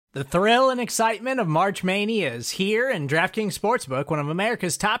The thrill and excitement of March Mania is here, and DraftKings Sportsbook, one of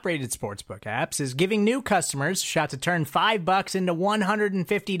America's top-rated sportsbook apps, is giving new customers a shot to turn $5 into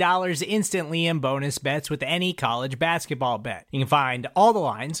 $150 instantly in bonus bets with any college basketball bet. You can find all the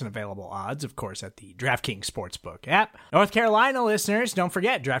lines and available odds, of course, at the DraftKings Sportsbook app. North Carolina listeners, don't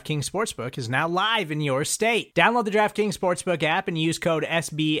forget, DraftKings Sportsbook is now live in your state. Download the DraftKings Sportsbook app and use code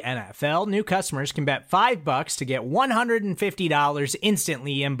SBNFL. New customers can bet $5 to get $150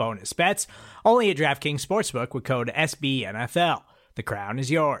 instantly in bonus bets, only at DraftKings Sportsbook with code SBNFL. The crown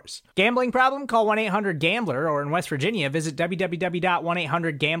is yours. Gambling problem? Call 1-800-GAMBLER, or in West Virginia, visit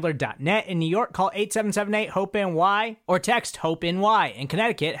www.1800gambler.net. In New York, call 877-8-HOPE-NY or text HOPE-NY. In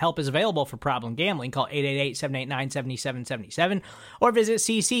Connecticut, help is available for problem gambling. Call 888-789-7777 or visit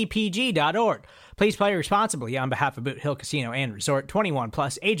ccpg.org. Please play responsibly on behalf of Boot Hill Casino and Resort. 21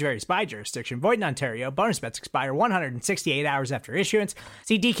 plus, age varies by jurisdiction. Void in Ontario. Bonus bets expire 168 hours after issuance.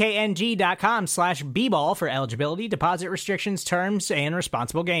 See dkng.com/bball for eligibility, deposit restrictions, terms, and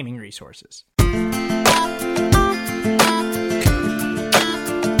responsible gaming resources.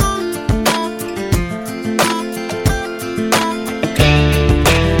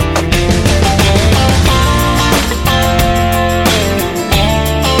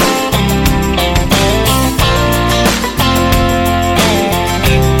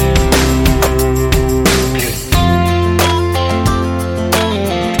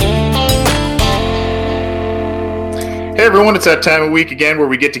 Hey everyone, it's that time of week again where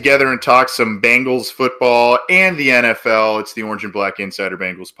we get together and talk some Bengals football and the NFL. It's the Orange and Black Insider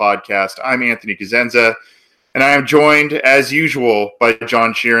Bengals podcast. I'm Anthony Cosenza, and I am joined, as usual, by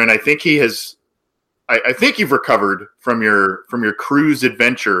John Sheeran. I think you've recovered from your cruise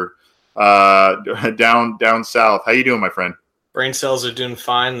adventure down south. How you doing, my friend? Brain cells are doing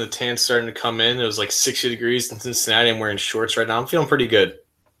fine. The tan's starting to come in. It was like 60 degrees in Cincinnati. I'm wearing shorts right now. I'm feeling pretty good.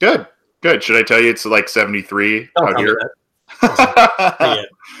 Good. Should I tell you it's like 73 out here?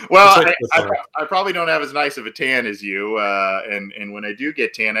 Well, I probably don't have as nice of a tan as you, and when I do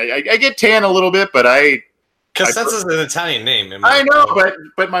get tan, I get tan a little bit, but because that's an Italian name. I know,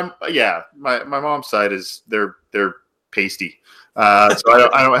 but my mom's side is they're pasty, so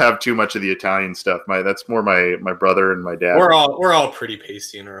I don't have too much of the Italian stuff. That's more my brother and my dad. We're all pretty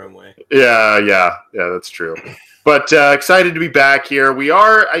pasty in our own way. Yeah, that's true. But excited to be back here. We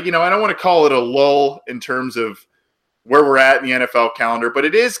are, I don't want to call it a lull in terms of where we're at in the NFL calendar, but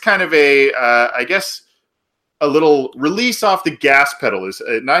it is kind of I guess, a little release off the gas pedal. Is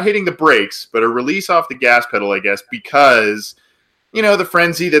not hitting the brakes, but a release off the gas pedal, I guess, because, the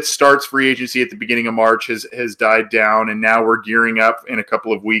frenzy that starts free agency at the beginning of March has died down, and now we're gearing up in a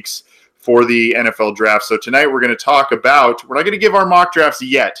couple of weeks for the NFL draft. So tonight we're going to talk about, we're not going to give our mock drafts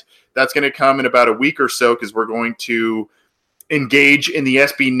yet. That's going to come in about a week or so because we're going to engage in the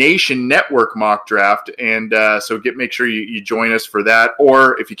SB Nation Network mock draft. And so make sure you join us for that.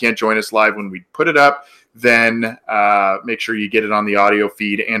 Or if you can't join us live when we put it up, then make sure you get it on the audio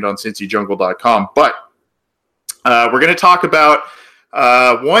feed and on cincyjungle.com. But we're going to talk about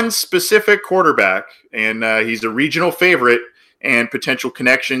one specific quarterback, and he's a regional favorite and potential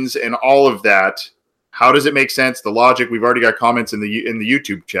connections and all of that. How does it make sense? The logic. We've already got comments in the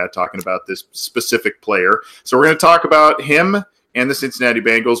YouTube chat talking about this specific player. So we're going to talk about him and the Cincinnati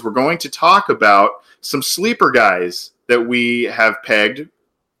Bengals. We're going to talk about some sleeper guys that we have pegged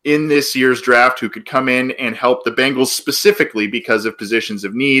in this year's draft who could come in and help the Bengals specifically because of positions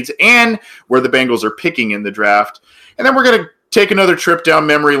of needs and where the Bengals are picking in the draft. And then we're going to take another trip down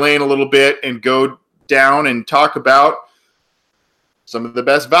memory lane a little bit and go down and talk about some of the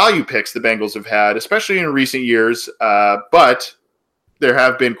best value picks the Bengals have had, especially in recent years. But there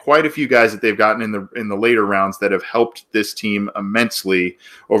have been quite a few guys that they've gotten in the later rounds that have helped this team immensely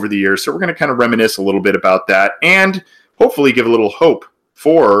over the years. So we're going to kind of reminisce a little bit about that and hopefully give a little hope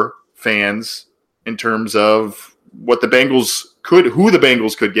for fans in terms of who the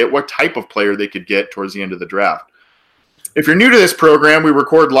Bengals could get, what type of player they could get towards the end of the draft. If you're new to this program, we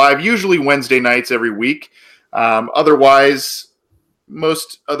record live usually Wednesday nights every week. Otherwise,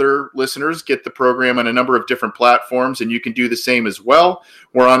 most other listeners get the program on a number of different platforms, and you can do the same as well.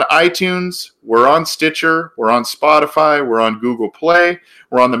 We're on iTunes, we're on Stitcher, we're on Spotify, we're on Google Play,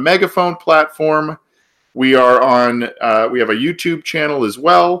 we're on the Megaphone platform. We are on, we have a YouTube channel as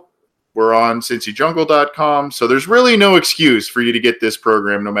well. We're on cincyjungle.com. So there's really no excuse for you to get this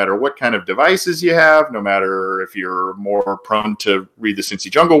program, no matter what kind of devices you have, no matter if you're more prone to read the Cincy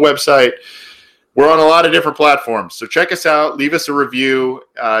Jungle website. We're on a lot of different platforms, so check us out, leave us a review,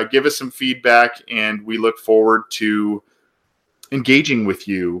 give us some feedback, and we look forward to engaging with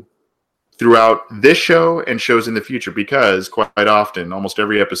you throughout this show and shows in the future, because quite often, almost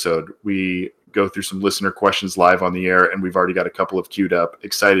every episode, we go through some listener questions live on the air, and we've already got a couple of queued up.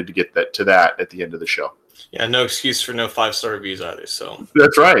 Excited to get to that at the end of the show. Yeah, no excuse for no 5-star reviews either. So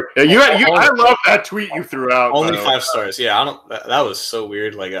that's right. Yeah, I love that tweet you threw out. Only 5 stars. Yeah, I don't. That was so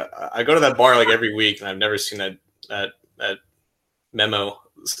weird. Like I go to that bar like every week, and I've never seen that memo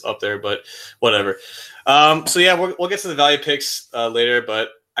up there. But whatever. So yeah, we'll get to the value picks later. But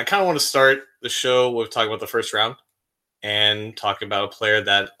I kind of want to start the show with talking about the first round and talk about a player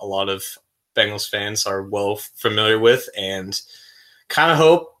that a lot of Bengals fans are well familiar with, and kind of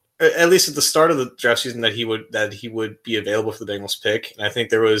hope, at least at the start of the draft season, that he would be available for the Bengals pick. And I think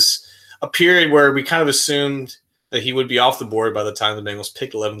there was a period where we kind of assumed that he would be off the board by the time the Bengals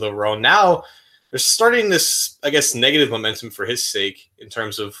picked 11th overall. Now they're starting this, I guess, negative momentum for his sake in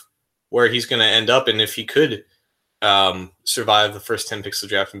terms of where he's going to end up and if he could survive the first 10 picks of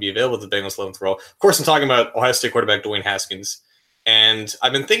the draft and be available at the Bengals 11th overall. Of course, I'm talking about Ohio State quarterback Dwayne Haskins. And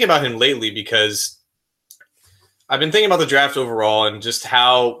I've been thinking about him lately because I've been thinking about the draft overall and just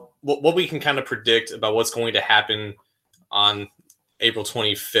what we can kind of predict about what's going to happen on April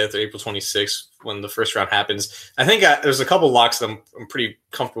 25th or April 26th when the first round happens. I think there's a couple locks that I'm pretty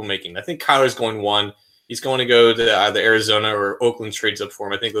comfortable making. I think Kyler's going 1. He's going to go to either Arizona or Oakland trades up for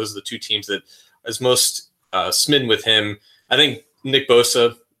him. I think those are the two teams that is most smitten with him. I think Nick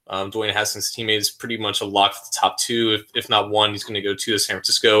Bosa, Dwayne Haskins' teammate, is pretty much a lock for the top 2. If not 1, he's going to go to San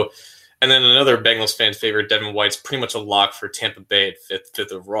Francisco. And then another Bengals fan favorite, Devin White's pretty much a lock for Tampa Bay at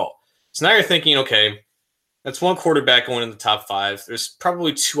fifth overall. So now you're thinking, okay, that's one quarterback going in the top 5. There's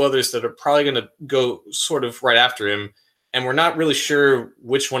probably 2 others that are probably going to go sort of right after him. And we're not really sure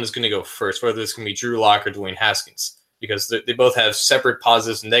which one is going to go first, whether it's going to be Drew Lock or Dwayne Haskins, because they both have separate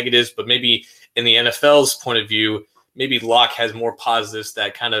positives and negatives. But maybe in the NFL's point of view, maybe Lock has more positives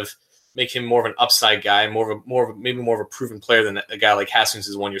that kind of make him more of an upside guy, maybe more of a proven player than a guy like Haskins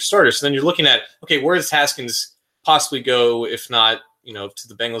is one-year starter. So then you're looking at, okay, where does Haskins possibly go if not, to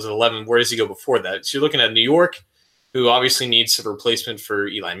the Bengals at 11? Where does he go before that? So you're looking at New York, who obviously needs a replacement for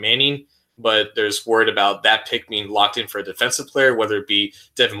Eli Manning, but there's word about that pick being locked in for a defensive player, whether it be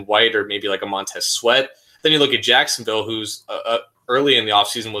Devin White or maybe like a Montez Sweat. Then you look at Jacksonville, who's early in the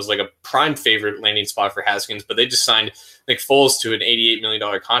offseason was like a prime favorite landing spot for Haskins, but they just signed Nick Foles to an $88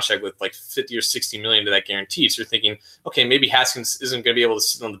 million contract with like $50 or $60 million to that guarantee. So you're thinking, okay, maybe Haskins isn't going to be able to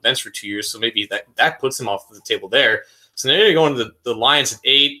sit on the bench for 2 years, so maybe that puts him off the table there. So now you're going to the Lions at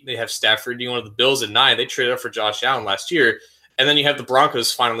 8. They have Stafford. You go to the Bills at 9. They traded up for Josh Allen last year. And then you have the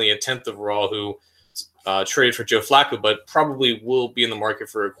Broncos finally at 10th overall, who traded for Joe Flacco, but probably will be in the market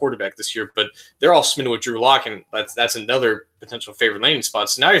for a quarterback this year. But they're all smitten with Drew Lock, and that's another potential favorite landing spot.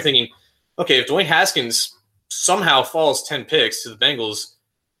 So now you're thinking, okay, if Dwayne Haskins somehow falls 10 picks to the Bengals,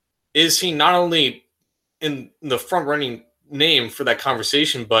 is he not only in the front-running name for that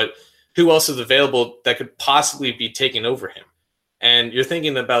conversation, but who else is available that could possibly be taking over him? And you're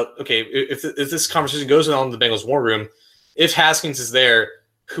thinking about, okay, if this conversation goes on in the Bengals war room, if Haskins is there,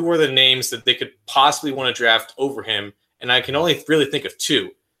 who are the names that they could possibly want to draft over him? And I can only really think of 2.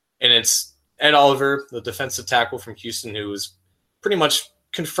 And it's Ed Oliver, the defensive tackle from Houston, who is pretty much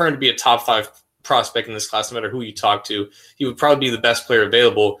confirmed to be a top 5 prospect in this class, no matter who you talk to. He would probably be the best player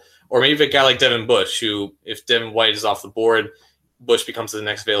available. Or maybe a guy like Devin Bush, who, if Devin White is off the board, Bush becomes the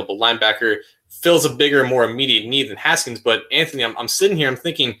next available linebacker, fills a bigger, more immediate need than Haskins. But Anthony, I'm sitting here, I'm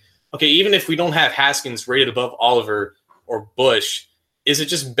thinking, okay, even if we don't have Haskins rated above Oliver or Bush, is it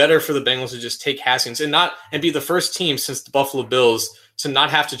just better for the Bengals to just take Haskins and be the first team since the Buffalo Bills to not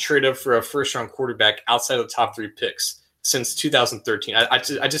have to trade up for a first-round quarterback outside of the top 3 picks since 2013? I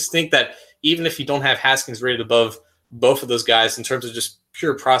just think that even if you don't have Haskins rated above both of those guys in terms of just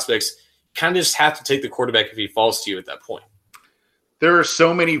pure prospects, you kind of just have to take the quarterback if he falls to you at that point. There are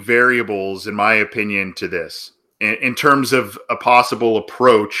so many variables, in my opinion, to this in terms of a possible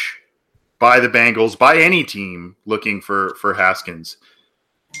approach by the Bengals, by any team looking for Haskins.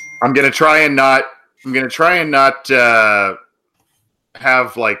 I'm going to try and not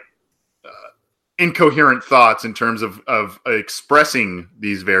have like incoherent thoughts in terms of expressing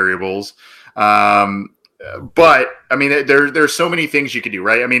these variables. But I mean, there's so many things you could do,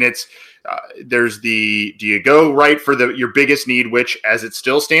 right? I mean, it's there's do you go right for your biggest need, which as it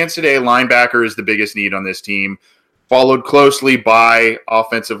still stands today, linebacker is the biggest need on this team, followed closely by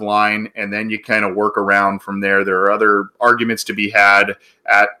offensive line, and then you kind of work around from there. There are other arguments to be had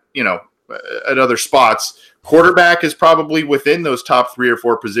at other spots. Quarterback is probably within those top 3 or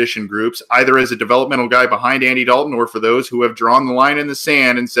 4 position groups, either as a developmental guy behind Andy Dalton or for those who have drawn the line in the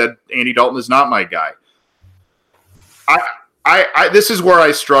sand and said, Andy Dalton is not my guy. this is where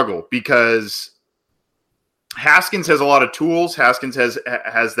I struggle because Haskins has a lot of tools. Haskins has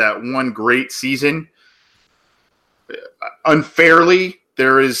that one great season. Unfairly,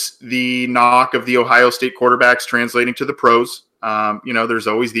 there is the knock of the Ohio State quarterbacks translating to the pros. There's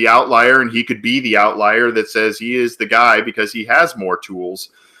always the outlier, and he could be the outlier that says he is the guy because he has more tools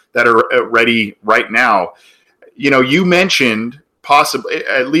that are ready right now. You mentioned possibly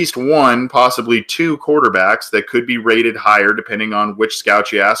at least one, possibly two quarterbacks that could be rated higher depending on which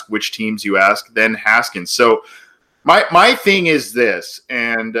scouts you ask, which teams you ask, than Haskins. So my thing is this,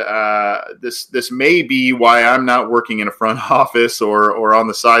 and this may be why I'm not working in a front office or on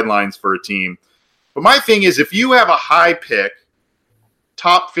the sidelines for a team. But my thing is, if you have a high pick,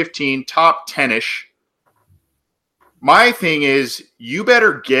 top 15, top 10-ish, my thing is you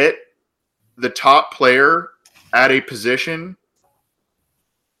better get the top player at a position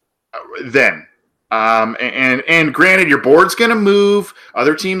then. And granted, your board's going to move.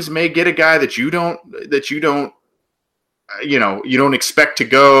 Other teams may get a guy that you don't expect to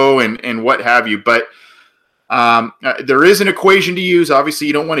go and what have you. But there is an equation to use. Obviously,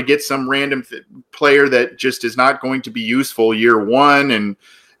 you don't want to get some random player that just is not going to be useful year one. And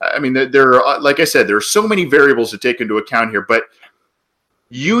I mean, there are, like I said, there are so many variables to take into account here. But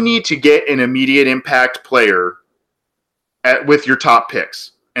you need to get an immediate impact player with your top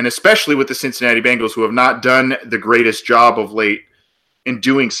picks. And especially with the Cincinnati Bengals, who have not done the greatest job of late in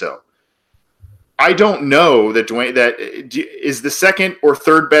doing so. I don't know that Dwayne is the second or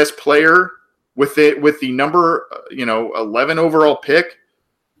third best player with the number 11 overall pick.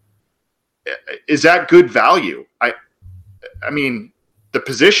 Is that good value? I mean, the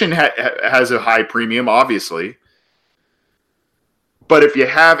position has a high premium, obviously. But if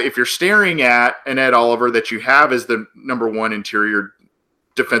you're staring at an Ed Oliver that you have as the number one interior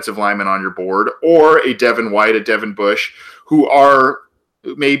defensive lineman on your board, or a Devin White, a Devin Bush, who are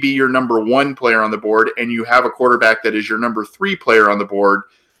maybe your number one player on the board, and you have a quarterback that is your number three player on the board,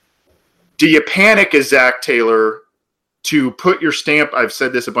 do you panic as Zach Taylor to put your stamp? I've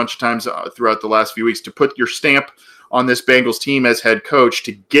said this a bunch of times throughout the last few weeks, to put your stamp on this Bengals team as head coach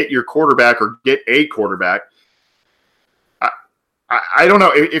to get your quarterback or get a quarterback. I don't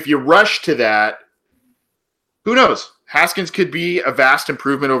know. If you rush to that, who knows? Haskins could be a vast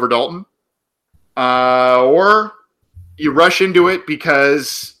improvement over Dalton. Or you rush into it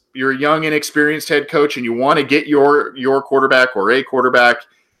because you're a young, inexperienced head coach and you want to get your quarterback or a quarterback,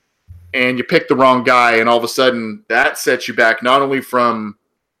 and you pick the wrong guy, and all of a sudden that sets you back not only from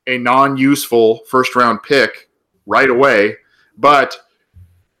a non-useful first-round pick right away, but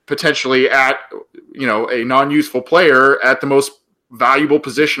potentially at a non-useful player at the most valuable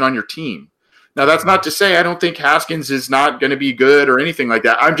position on your team. Now, that's not to say I don't think Haskins is not going to be good or anything like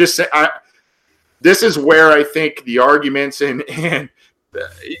that. I'm just saying this is where I think the arguments and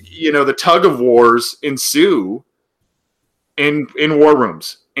the tug of wars ensue in war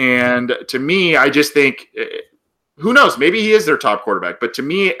rooms. And to me, I just think, who knows, maybe he is their top quarterback. But to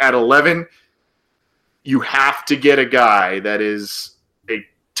me, at 11, you have to get a guy that is a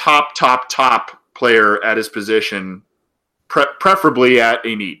top player at his position, preferably at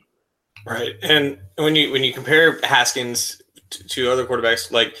a need. Right, and when you compare Haskins to other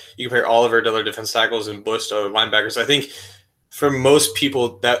quarterbacks, like you compare Oliver to other defense tackles and Bush to other linebackers, I think for most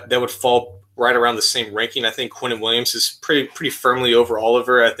people that would fall right around the same ranking. I think Quinnen Williams is pretty firmly over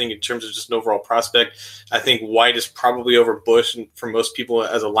Oliver. I think in terms of just an overall prospect, I think White is probably over Bush and for most people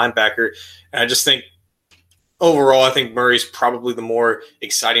as a linebacker. And I just think overall, I think Murray's probably the more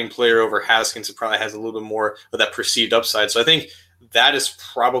exciting player over Haskins. It probably has a little bit more of that perceived upside. So I think that is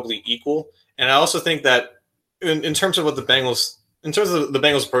probably equal. And I also think that in terms of the Bengals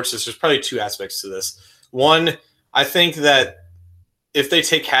approach, there's probably two aspects to this. One, I think that if they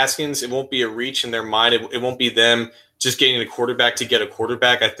take Haskins, it won't be a reach in their mind. It won't be them just getting a quarterback to get a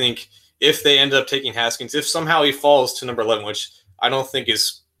quarterback. I think if they end up taking Haskins, if somehow he falls to number 11, which I don't think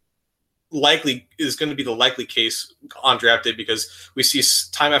is going to be the likely case on draft day, because we see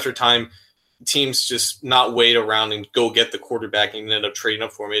time after time teams just not wait around and go get the quarterback and end up trading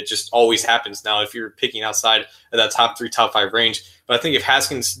up for him. It just always happens now if you're picking outside of that top 3, top 5 range. But I think if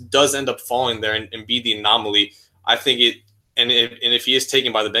Haskins does end up falling there and be the anomaly, I think it, and if he is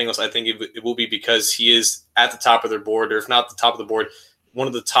taken by the Bengals, I think it will be because he is at the top of their board, or if not the top of the board, one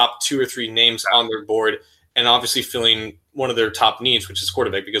of the top 2 or 3 names on their board, and obviously filling one of their top needs, which is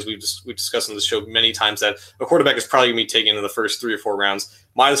quarterback, because we've discussed on the show many times that a quarterback is probably going to be taken in the first 3 or 4 rounds.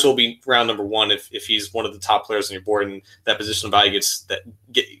 might as well be round number one if he's one of the top players on your board, and that positional value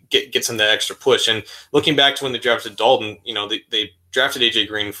gets him that extra push. And looking back to when they drafted Dalton, they drafted AJ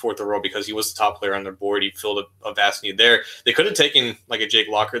Green fourth overall because he was the top player on their board. He filled a vast need there. They could have taken like a Jake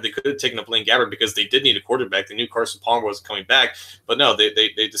Locker. They could have taken a Blaine Gabbert because they did need a quarterback. They knew Carson Palmer wasn't coming back, but no,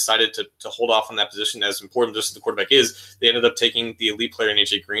 they decided to hold off on that position. As important just as the quarterback is, they ended up taking the elite player in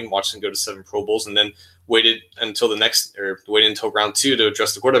AJ Green, watched him go to 7 Pro Bowls, and then waited until round 2 to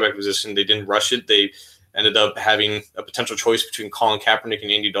address the quarterback position. They didn't rush it. They ended up having a potential choice between Colin Kaepernick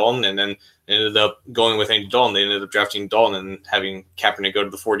and Andy Dalton, and then ended up going with Andy Dalton. They ended up drafting Dalton and having Kaepernick go to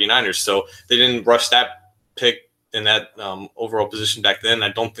the 49ers. So they didn't rush that pick in that overall position back then. I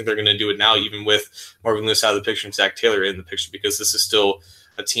don't think they're going to do it now, even with Marvin Lewis out of the picture and Zach Taylor in the picture, because this is still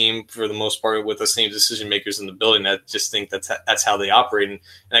a team for the most part with the same decision makers in the building. I just think that's how they operate. And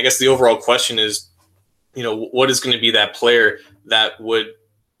I guess the overall question is, what is going to be that player that would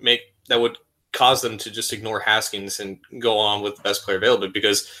cause them to just ignore Haskins and go on with the best player available?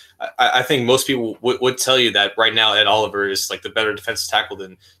 Because I think most people would tell you that right now Ed Oliver is like the better defensive tackle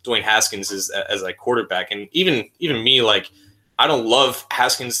than Dwayne Haskins is as a quarterback. And even me, like, I don't love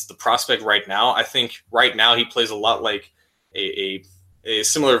Haskins, the prospect right now. I think right now he plays a lot like a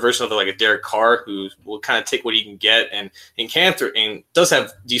similar version of like a Derek Carr, who will kind of take what he can get and does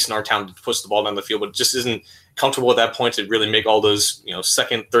have decent arm talent to push the ball down the field, but just isn't comfortable at that point to really make all those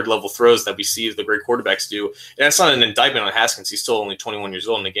second, third level throws that we see the great quarterbacks do. And that's not an indictment on Haskins. He's still only 21 years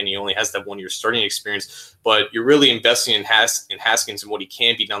old, and again, he only has that 1 year starting experience. But you're really investing in Haskins and what he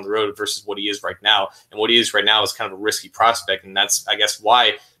can be down the road versus what he is right now. And what he is right now is kind of a risky prospect, and that's, I guess,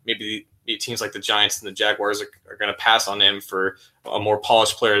 why maybe teams like the Giants and the Jaguars are going to pass on him for a more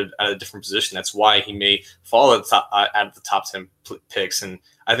polished player at a different position. That's why he may fall at the top 10 picks. And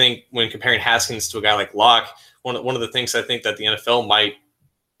I think when comparing Haskins to a guy like Locke, one of the things I think that the NFL might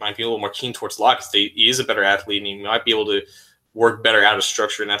be a little more keen towards Locke is he is a better athlete, and he might be able to work better out of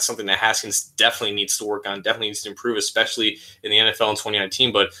structure. And that's something that Haskins definitely needs to work on, definitely needs to improve, especially in the NFL in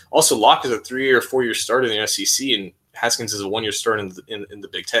 2019. But also Locke is a 3 or 4 year starter in the SEC, and Haskins is a 1 year starter in the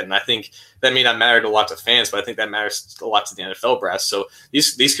Big Ten. And I think that may not matter to a lot of fans, but I think that matters a lot to the NFL brass. So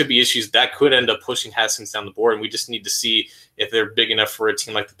these could be issues that could end up pushing Haskins down the board. And we just need to see if they're big enough for a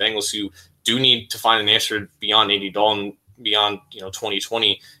team like the Bengals, who do need to find an answer beyond Andy Dalton, beyond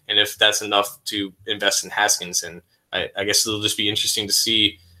 2020, and if that's enough to invest in Haskins. And I guess it'll just be interesting to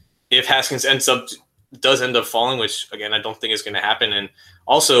see if Haskins does end up falling, which again I don't think is going to happen. And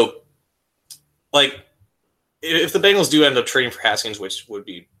also, like, if the Bengals do end up trading for Haskins, which would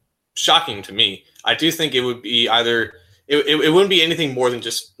be shocking to me, I do think it would be either it wouldn't be anything more than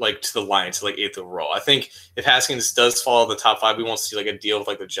just like to the Lions, like 8th overall. I think if Haskins does fall in the top 5, we won't see like a deal with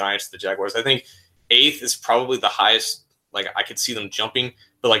like the Giants, the Jaguars. I think 8th is probably the highest. Like, I could see them jumping,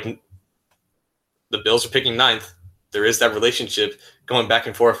 but like the Bills are picking 9th. There is that relationship going back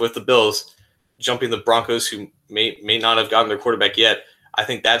and forth with the Bills, jumping the Broncos, who may not have gotten their quarterback yet. I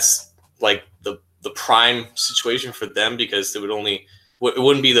think that's like the prime situation for them, because it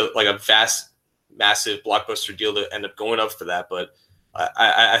wouldn't be a massive blockbuster deal to end up going up for that. But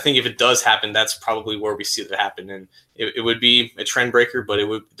I think if it does happen, that's probably where we see it happen. And it would be a trend breaker, but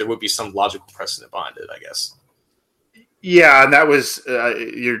there would be some logical precedent behind it, I guess. Yeah, and that was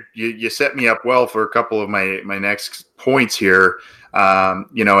you set me up well for a couple of my next points here. Going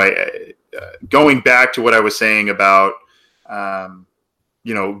back to what I was saying about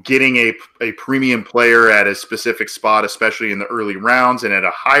getting a premium player at a specific spot, especially in the early rounds, and at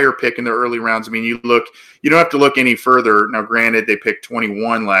a higher pick in the early rounds. I mean, you don't have to look any further. Now, granted, they picked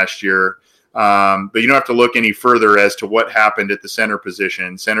 21 last year, but you don't have to look any further as to what happened at the center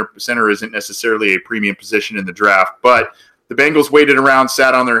position. Center isn't necessarily a premium position in the draft, but the Bengals waited around,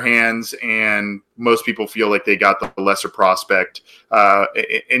 sat on their hands, and most people feel like they got the lesser prospect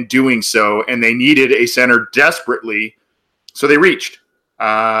in doing so, and they needed a center desperately, so they reached.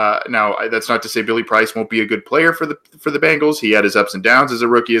 Now, that's not to say Billy Price won't be a good player for the Bengals. He had his ups and downs as a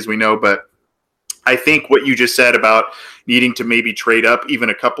rookie, as we know, but I think what you just said about needing to maybe trade up even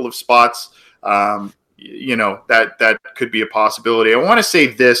a couple of spots, that could be a possibility. I want to say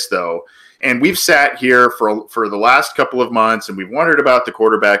this, though, and we've sat here for the last couple of months, and we've wondered about the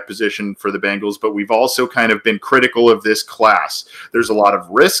quarterback position for the Bengals, but we've also kind of been critical of this class. There's a lot of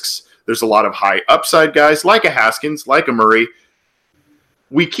risks. There's a lot of high upside guys like a Haskins, like a Murray.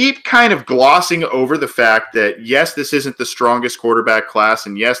 We keep kind of glossing over the fact that, yes, this isn't the strongest quarterback class,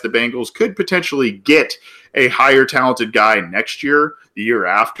 and yes, the Bengals could potentially get a higher talented guy next year, the year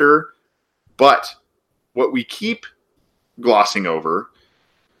after. But what we keep glossing over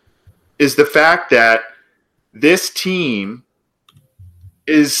is the fact that this team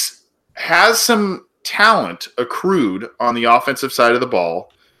has some talent accrued on the offensive side of the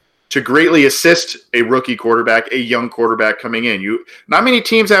ball to greatly assist a rookie quarterback, a young quarterback coming in. Not many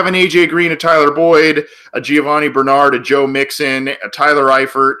teams have an AJ Green, a Tyler Boyd, a Giovanni Bernard, a Joe Mixon, a Tyler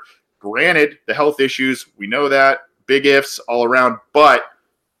Eifert. Granted, the health issues, we know that, big ifs all around. But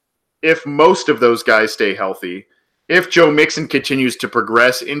if most of those guys stay healthy, if Joe Mixon continues to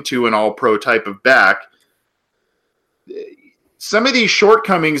progress into an all-pro type of back, some of these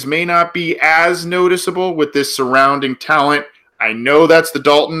shortcomings may not be as noticeable with this surrounding talent. I know that's the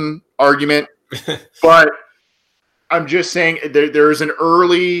Dalton argument, but I'm just saying there is an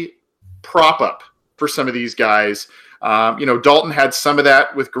early prop up for some of these guys. Dalton had some of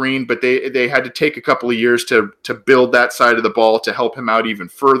that with Green, but they had to take a couple of years to build that side of the ball to help him out even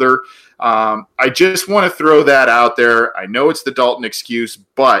further. I just want to throw that out there. I know it's the Dalton excuse,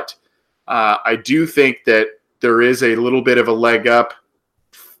 but I do think that there is a little bit of a leg up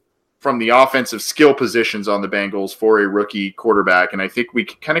from the offensive skill positions on the Bengals for a rookie quarterback. And I think we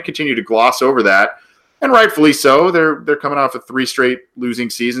kind of continue to gloss over that. And rightfully so. They're coming off of 3 straight losing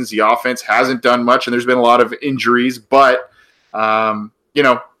seasons. The offense hasn't done much, and there's been a lot of injuries. But, you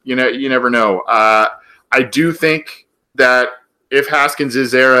never know. I do think that if Haskins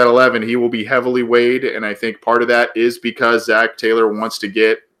is there at 11, he will be heavily weighed. And I think part of that is because Zach Taylor wants to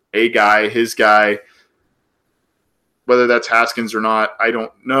get a guy, his guy. Whether that's Haskins or not, I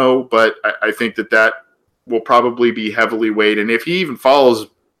don't know, but I think that will probably be heavily weighed. And if he even falls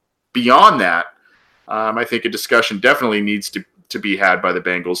beyond that, I think a discussion definitely needs to be had by the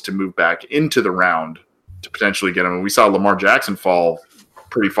Bengals to move back into the round to potentially get him. And we saw Lamar Jackson fall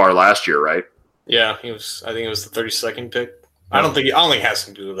pretty far last year, right? Yeah, I think it was the 32nd pick. I don't think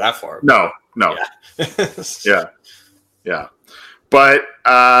Haskins can go that far. No. Yeah. But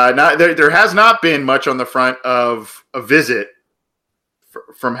there has not been much on the front of a visit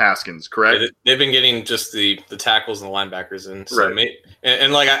from Haskins, correct? They've been getting just the tackles and the linebackers, and so right.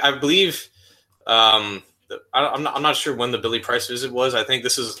 I believe I'm not sure when the Billy Price visit was. I think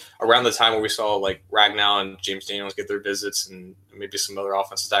this is around the time where we saw like Ragnow and James Daniels get their visits, and maybe some other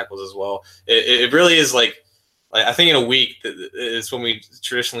offensive tackles as well. It really is like I think in a week it's when we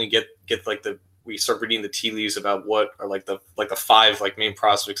traditionally get we start reading the tea leaves about what are like the 5 like main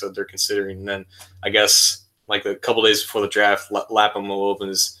prospects that they're considering, and then I guess like a couple days before the draft, Lapham will open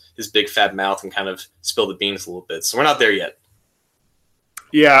his big fat mouth and kind of spill the beans a little bit. So we're not there yet.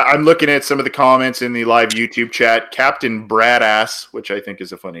 Yeah, I'm looking at some of the comments in the live YouTube chat. Captain Bradass, which I think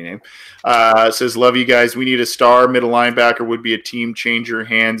is a funny name, says, "Love you guys. We need a star middle linebacker. Would be a team changer,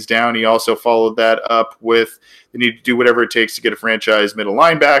 hands down." He also followed that up with, "They need to do whatever it takes to get a franchise middle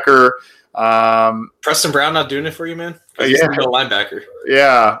linebacker." Preston Brown not doing it for you, man? He's a middle linebacker.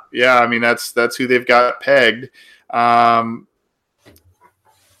 Yeah. I mean, that's who they've got pegged. Gosh,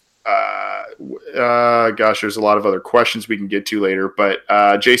 there's a lot of other questions we can get to later, but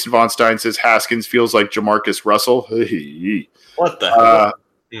Jason Von Stein says Haskins feels like Jamarcus Russell. What the hell?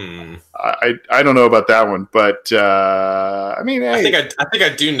 I don't know about that one, but I mean, hey. I think I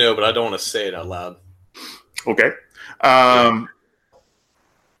do know, but I don't want to say it out loud. Okay.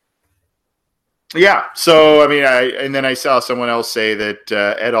 Yeah. So I mean, I saw someone else say that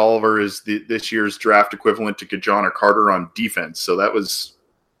Ed Oliver is this year's draft equivalent to Kajana Carter on defense. So that was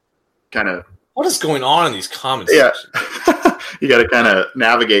kind of what is going on in these comments. Yeah, you got to kind of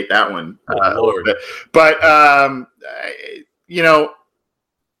navigate that one. Lord. But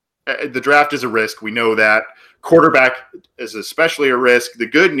the draft is a risk. We know that. Quarterback is especially a risk. The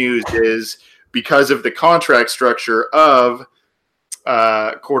good news is because of the contract structure of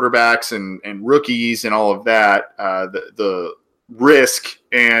quarterbacks and rookies and all of that, the risk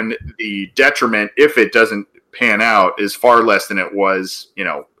and the detriment, if it doesn't pan out, is far less than it was,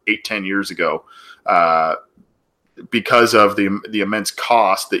 8-10 years ago, because of the immense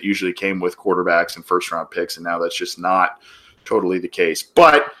cost that usually came with quarterbacks and first round picks. And now that's just not totally the case.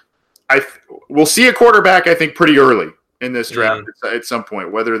 But we'll see a quarterback, I think, pretty early in this draft at some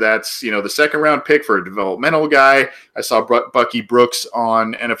point, whether that's, the second round pick for a developmental guy. I saw Bucky Brooks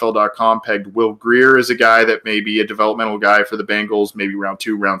on NFL.com pegged Will Grier as a guy that may be a developmental guy for the Bengals, maybe round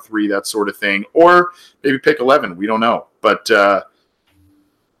 2, round 3, that sort of thing, or maybe pick 11. We don't know, but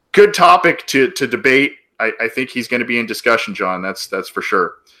good topic to debate. I think he's going to be in discussion, John. That's for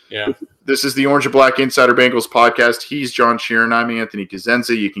sure. Yeah. This is the Orange and Black Insider Bengals podcast. He's John Sheeran. I'm Anthony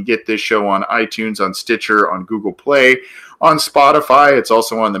Cosenza. You can get this show on iTunes, on Stitcher, on Google Play, on Spotify. It's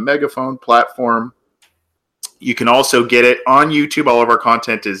also on the Megaphone platform. You can also get it on YouTube. All of our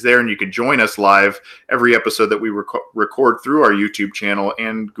content is there, and you can join us live every episode that we record through our YouTube channel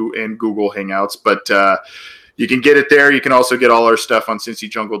and Google Hangouts. But you can get it there. You can also get all our stuff on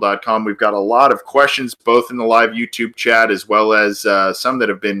cincyjungle.com. We've got a lot of questions, both in the live YouTube chat as well as some that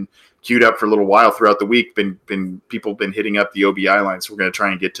have been queued up for a little while throughout the week. People been hitting up the OBI line, so we're going to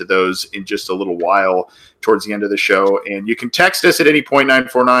try and get to those in just a little while towards the end of the show. And you can text us at any point.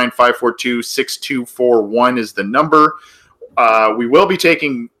 949-542-6241 is the number. We will be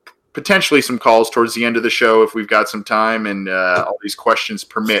taking potentially some calls towards the end of the show if we've got some time and all these questions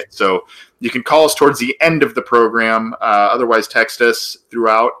permit. So you can call us towards the end of the program. Otherwise, text us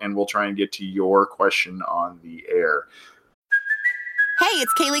throughout, and we'll try and get to your question on the air. Hey,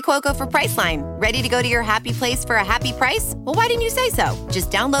 it's Kaylee Cuoco for Priceline. Ready to go to your happy place for a happy price? Well, why didn't you say so? Just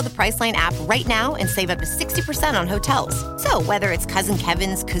download the Priceline app right now and save up to 60% on hotels. So whether it's Cousin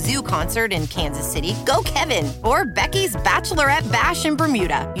Kevin's Kazoo Concert in Kansas City, go Kevin, or Becky's Bachelorette Bash in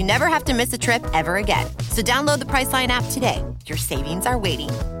Bermuda, you never have to miss a trip ever again. So download the Priceline app today. Your savings are waiting.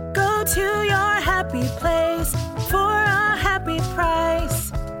 Go to your happy place for a happy price.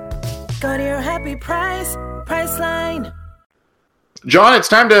 Go to your happy price, Priceline. John, it's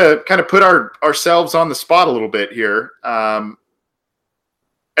time to kind of put ourselves on the spot a little bit here.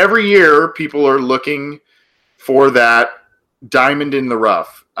 Every year, people are looking for that diamond in the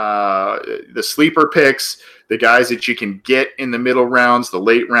rough. The sleeper picks, the guys that you can get in the middle rounds, the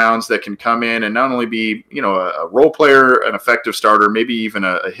late rounds that can come in and not only be, a role player, an effective starter, maybe even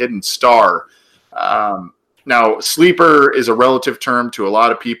a hidden star. Now, sleeper is a relative term to a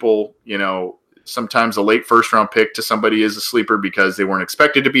lot of people. Sometimes a late first-round pick to somebody is a sleeper because they weren't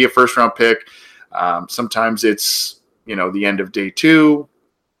expected to be a first-round pick. Sometimes it's, the end of day 2.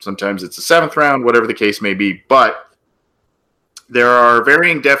 Sometimes it's the 7th round, whatever the case may be. But there are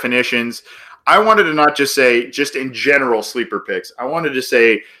varying definitions. I wanted to not just say just in general sleeper picks. I wanted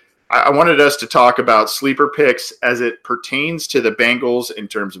us to talk about sleeper picks as it pertains to the Bengals in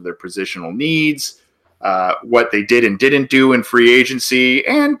terms of their positional needs, what they did and didn't do in free agency,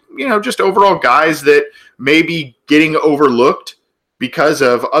 and, just overall guys that may be getting overlooked because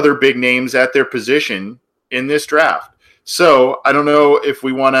of other big names at their position in this draft. So I don't know if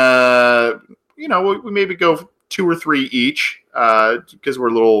we want to, we maybe go 2 or 3 each because we're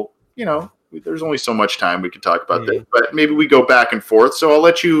a little, there's only so much time we could talk about this, but maybe we go back and forth. So I'll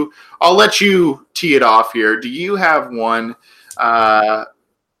let you tee it off here. Do you have one,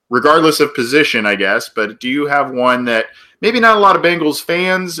 regardless of position, I guess, but do you have one that maybe not a lot of Bengals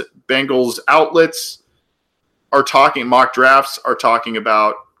fans, Bengals outlets are talking, mock drafts are talking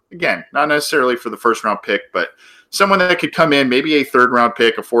about, again, not necessarily for the first round pick, but someone that could come in, maybe a 3rd round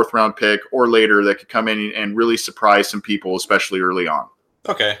pick, a 4th round pick, or later that could come in and really surprise some people, especially early on?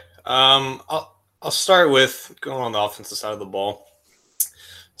 Okay. I'll start with going on the offensive side of the ball.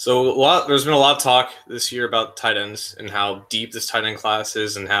 So there's been a lot of talk this year about tight ends and how deep this tight end class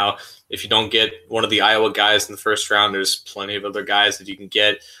is, and how if you don't get one of the Iowa guys in the first round, there's plenty of other guys that you can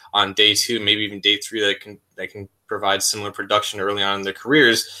get on day 2, maybe even day 3 that can provide similar production early on in their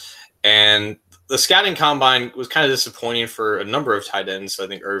careers. And the scouting combine was kind of disappointing for a number of tight ends. I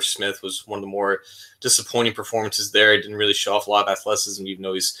think Irv Smith was one of the more disappointing performances there. He didn't really show off a lot of athleticism, even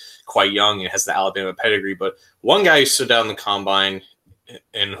though he's quite young and has the Alabama pedigree. But one guy who stood out in the combine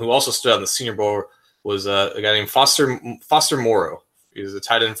and who also stood out in the Senior Bowl was a guy named Foster Morrow. He was a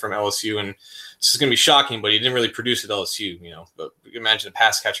tight end from LSU, and this is going to be shocking, but he didn't really produce at LSU, But you can imagine a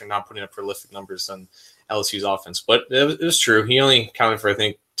pass catcher not putting up prolific numbers on LSU's offense. But it was true. He only accounted for, I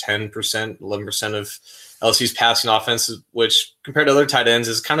think, 10%, 11% of LSU's passing offense, which compared to other tight ends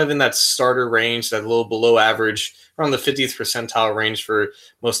is kind of in that starter range, that little below average, around the 50th percentile range for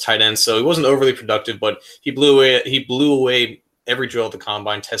most tight ends. So he wasn't overly productive, but he blew away every drill at the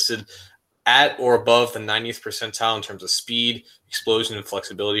combine, tested at or above the 90th percentile in terms of speed, explosion, and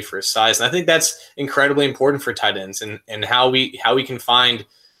flexibility for his size. And I think that's incredibly important for tight ends and how we can find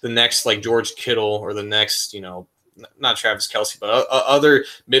the next like George Kittle or the next, not Travis Kelce, but other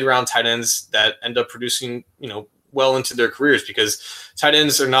mid-round tight ends that end up producing, well into their careers, because tight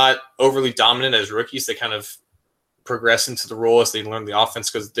ends are not overly dominant as rookies. They kind of progress into the role as they learn the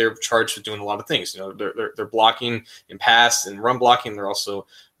offense because they're charged with doing a lot of things. They're blocking in pass and run blocking. They're also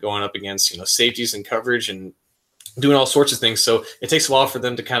going up against, safeties and coverage and doing all sorts of things. So it takes a while for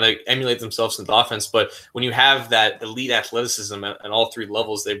them to kind of emulate themselves in the offense. But when you have that elite athleticism at all 3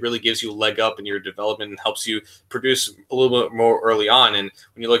 levels, it really gives you a leg up in your development and helps you produce a little bit more early on. And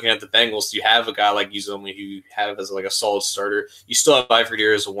when you're looking at the Bengals, you have a guy like Uzomah who you have as like a solid starter. You still have Eifert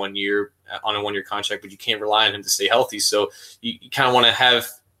here as a 1-year contract, but you can't rely on him to stay healthy. So you kind of want to have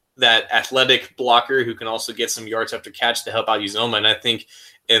that athletic blocker who can also get some yards after catch to help out Uzomah. And I think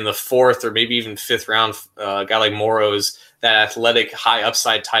in the 4th or maybe even 5th round, a guy like Morrow is that athletic, high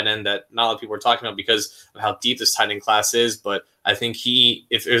upside tight end that not a lot of people are talking about because of how deep this tight end class is. But I think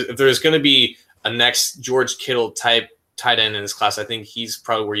if there's going to be a next George Kittle type tight end in this class, I think he's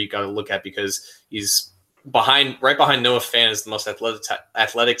probably where you got to look at, because he's right behind Noah Fant is the most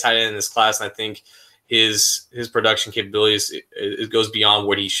athletic tight end in this class. And I think his production capabilities, it goes beyond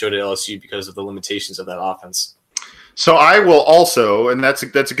what he showed at LSU because of the limitations of that offense. So I will also, and that's a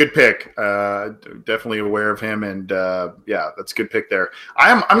good pick. Definitely aware of him, and that's a good pick there.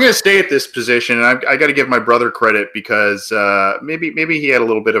 I'm going to stay at this position, and I got to give my brother credit because maybe he had a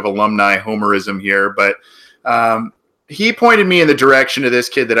little bit of alumni homerism here, but he pointed me in the direction of this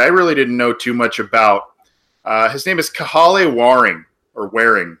kid that I really didn't know too much about. His name is Kahale Waring,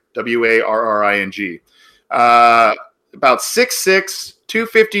 Warring, about 6'6",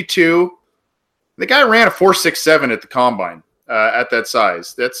 252. The guy ran a 4.67 at the combine at that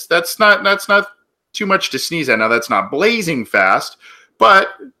size. That's not too much to sneeze at. Now that's not blazing fast, but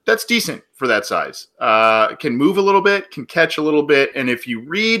that's decent for that size. Can move a little bit, can catch a little bit, and if you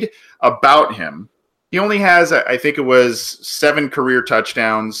read about him, he only has, I think it was 7 career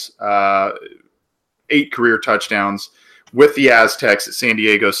touchdowns, 8 career touchdowns with the Aztecs at San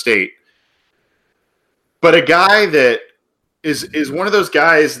Diego State. But a guy that is one of those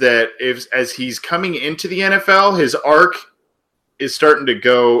guys that as he's coming into the NFL, his arc is starting to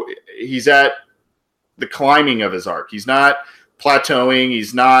go. He's at the climbing of his arc. He's not plateauing.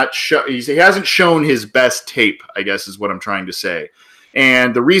 He hasn't shown his best tape, I guess is what I'm trying to say.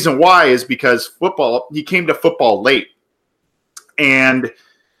 And the reason why is because he came to football late. And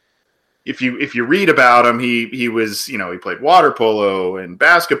if you read about him, he was, he played water polo and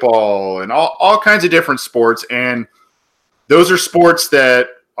basketball and all kinds of different sports. And those are sports that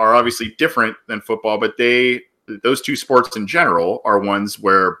are obviously different than football, but those two sports in general are ones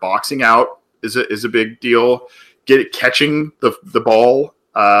where boxing out is a big deal. Catching the ball,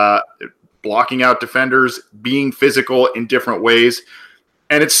 blocking out defenders, being physical in different ways,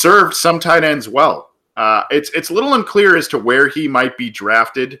 and it's served some tight ends well. It's a little unclear as to where he might be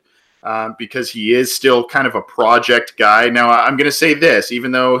drafted because he is still kind of a project guy. Now, I'm going to say this,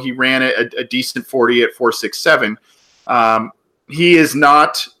 even though he ran a decent 40 at 4.67. He is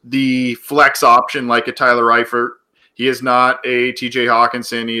not the flex option like a Tyler Eifert. He is not a TJ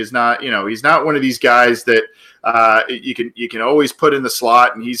Hawkinson. He is not, he's not one of these guys that you can always put in the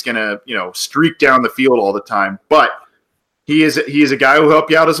slot and he's going to, streak down the field all the time. But he is a guy who will help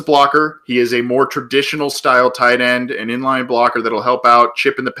you out as a blocker. He is a more traditional style tight end, an inline blocker that'll help out,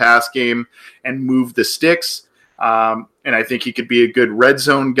 chip in the pass game, and move the sticks. And I think he could be a good red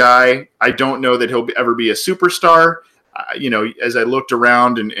zone guy. I don't know that he'll ever be a superstar. As I looked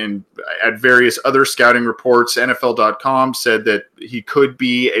around and at various other scouting reports, NFL.com said that he could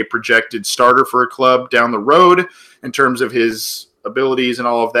be a projected starter for a club down the road in terms of his abilities and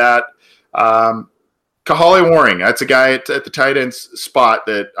all of that. Kahale Waring, that's a guy at the tight end spot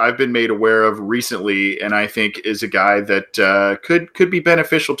that I've been made aware of recently, and I think is a guy that could be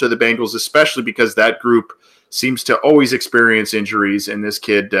beneficial to the Bengals, especially because that group seems to always experience injuries, and this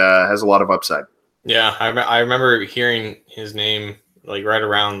kid has a lot of upside. Yeah, I remember hearing his name like right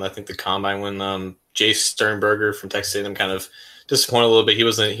around, I think, the combine when Jace Sternberger from Texas A&M kind of disappointed a little bit. He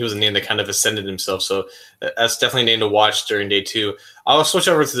was a name that kind of ascended himself, so that's definitely a name to watch during day 2. I'll switch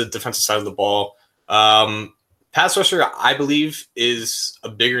over to the defensive side of the ball. Pass rusher, I believe, is a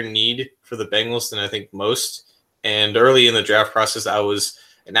bigger need for the Bengals than I think most. And early in the draft process, I was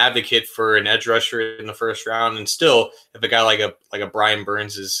an advocate for an edge rusher in the first round, and still, if a guy like a Brian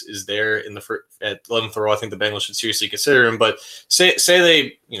Burns is there in the at 11th overall, I think the Bengals should seriously consider him. But say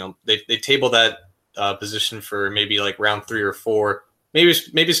they table that position for maybe like round 3 or 4,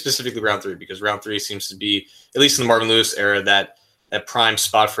 maybe specifically round 3, because round 3 seems to be, at least in the Marvin Lewis era, that prime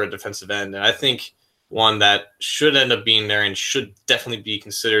spot for a defensive end. And I think one that should end up being there and should definitely be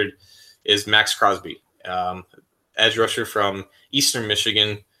considered is Max Crosby, edge rusher from Eastern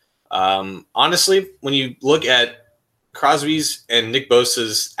Michigan. Honestly, when you look at Crosby's and Nick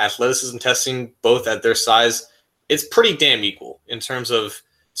Bosa's athleticism testing, both at their size, it's pretty damn equal in terms of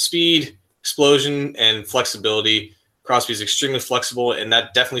speed, explosion, and flexibility. Crosby is extremely flexible, and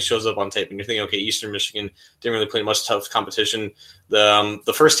that definitely shows up on tape. And you're thinking, okay, Eastern Michigan didn't really play much tough competition.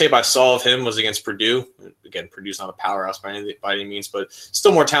 The first tape I saw of him was against Purdue. Again, Purdue's not a powerhouse by any means, but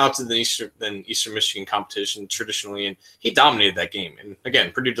still more talented than Eastern Michigan competition traditionally, and he dominated that game. And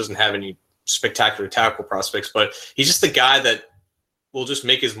again, Purdue doesn't have any spectacular tackle prospects, but he's just the guy that will just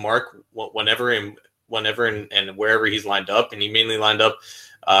make his mark whenever and wherever he's lined up. And he mainly lined up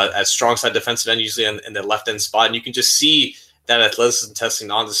at strong side defensive end, usually in the left end spot. And you can just see that athleticism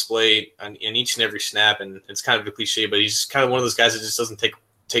testing on display in each and every snap. And it's kind of a cliche, but he's kind of one of those guys that just doesn't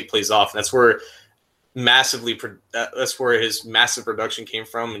take plays off. And that's where his massive production came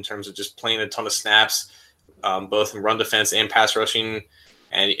from in terms of just playing a ton of snaps, both in run defense and pass rushing.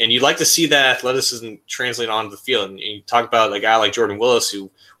 And you'd like to see that athleticism translate onto the field. And you talk about a guy like Jordan Willis, who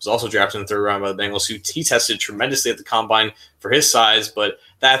was also drafted in the third round by the Bengals, who he tested tremendously at the combine for his size, but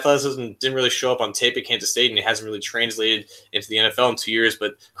that athleticism didn't really show up on tape at Kansas State, and it hasn't really translated into the NFL in 2 years.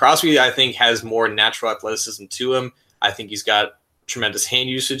 But Crosby, I think, has more natural athleticism to him. I think he's got tremendous hand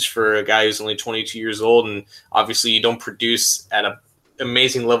usage for a guy who's only 22 years old, and obviously you don't produce at an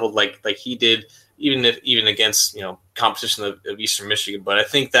amazing level like he did, even against competition of Eastern Michigan. But I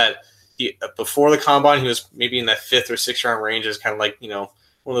think that before the combine, he was maybe in that 5th or 6th round range as kind of like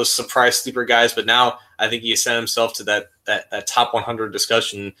one of those surprise sleeper guys. But now I think he has set himself to that top 100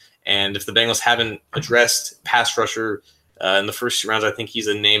 discussion. And if the Bengals haven't addressed pass rusher in the first 2 rounds, I think he's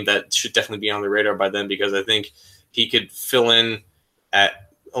a name that should definitely be on the radar by then, because I think he could fill in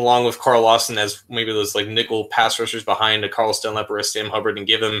along with Carl Lawson as maybe those nickel pass rushers behind a Carl Stenlep or a Sam Hubbard, and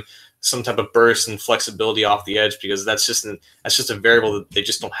give him some type of burst and flexibility off the edge, because that's just a variable that they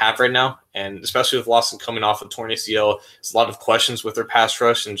just don't have right now. And especially with Lawson coming off a torn ACL, there's a lot of questions with their pass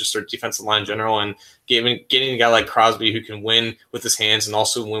rush and just their defensive line in general. And getting a guy like Crosby who can win with his hands and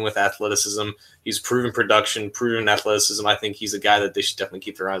also win with athleticism, he's proven production, proven athleticism. I think he's a guy that they should definitely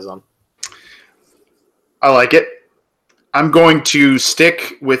keep their eyes on. I like it. I'm going to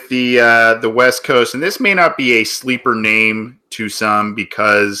stick with the West Coast, and this may not be a sleeper name to some,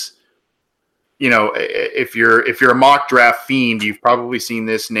 because if you're a mock draft fiend, you've probably seen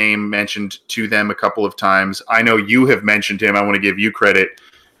this name mentioned to them a couple of times. I know you have mentioned him. I want to give you credit,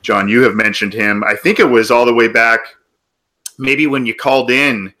 John. You have mentioned him. I think it was all the way back, maybe when you called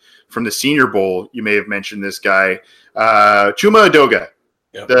in from the Senior Bowl. You may have mentioned this guy, Chuma Edoga.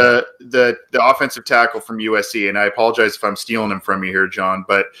 Yep. The offensive tackle from USC, and I apologize if I'm stealing him from you here, John,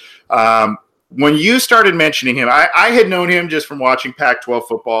 but when you started mentioning him, I had known him just from watching Pac-12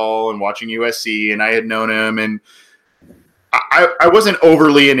 football and watching USC, and I had known him, and I wasn't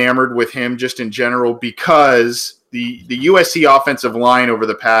overly enamored with him just in general, because the USC offensive line over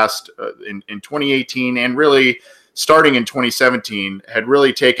the past in 2018 and really starting in 2017 had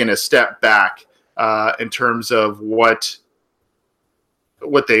really taken a step back in terms of what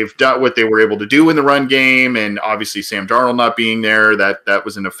they've done, what they were able to do in the run game, and obviously Sam Darnold not being there, that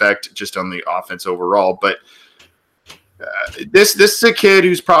was an effect just on the offense overall. But this is a kid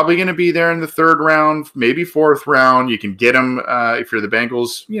who's probably going to be there in the 3rd round, maybe 4th round. You can get him if you're the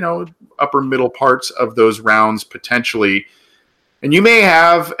Bengals, upper middle parts of those rounds potentially, and you may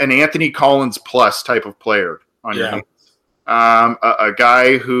have an Anthony Collins plus type of player on your hands. A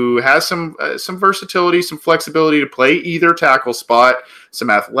guy who has some versatility, some flexibility to play either tackle spot, some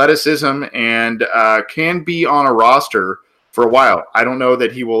athleticism, and can be on a roster for a while. I don't know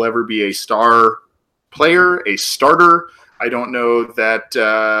that he will ever be a star player, a starter. I don't know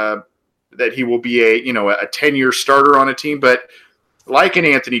that he will be a 10-year starter on a team, but like an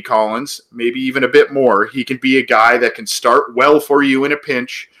Anthony Collins, maybe even a bit more, he can be a guy that can start well for you in a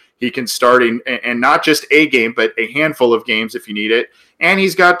pinch. He can start and not just a game, but a handful of games if you need it. And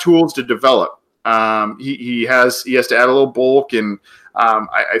he's got tools to develop. He has to add a little bulk, and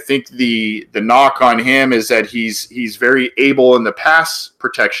I think the knock on him is that he's very able in the pass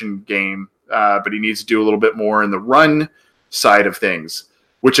protection game, but he needs to do a little bit more in the run side of things,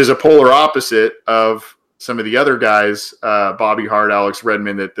 which is a polar opposite of some of the other guys, Bobby Hart, Alex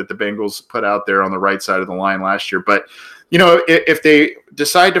Redmond, that the Bengals put out there on the right side of the line last year. But if they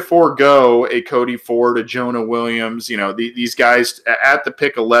decide to forego a Cody Ford, a Jonah Williams, these guys at the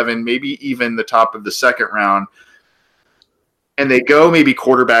pick 11, maybe even the top of the 2nd round, and they go maybe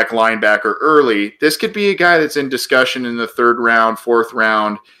quarterback, linebacker early, this could be a guy that's in discussion in the 3rd round, 4th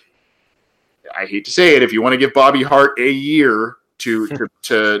round. I hate to say it, if you want to give Bobby Hart a year to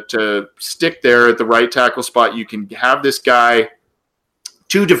stick there at the right tackle spot, you can have this guy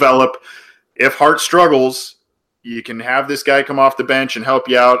to develop. If Hart struggles, you can have this guy come off the bench and help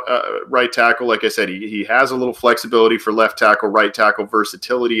you out right tackle. Like I said, he has a little flexibility for left tackle, right tackle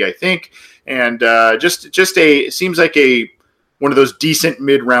versatility, I think. And seems like one of those decent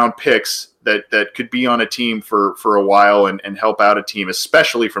mid-round picks that could be on a team for a while and help out a team,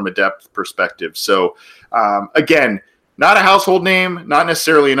 especially from a depth perspective. So, again, not a household name, not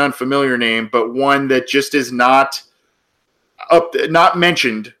necessarily an unfamiliar name, but one that just is not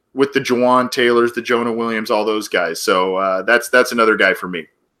mentioned with the Jawan Taylors, the Jonah Williams, all those guys. So that's another guy for me.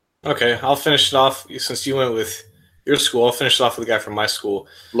 Okay, I'll finish it off. Since you went with your school, I'll finish it off with a guy from my school.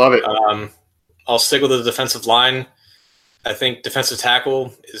 Love it. I'll stick with the defensive line. I think defensive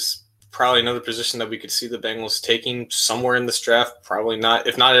tackle is probably another position that we could see the Bengals taking somewhere in this draft. Probably not,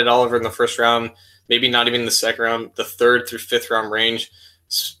 if not at all, over in the first round, maybe not even the second round, the third through fifth round range.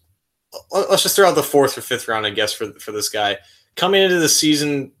 Let's just throw out the fourth or fifth round, I guess, for this guy. Coming into the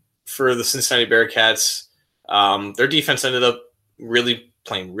season for the Cincinnati Bearcats, their defense ended up really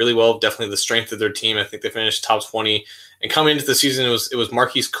playing really well. Definitely the strength of their team. I think they finished top 20. And coming into the season, it was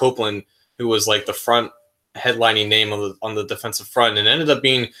Marquise Copeland who was like the front headlining name on the defensive front, and ended up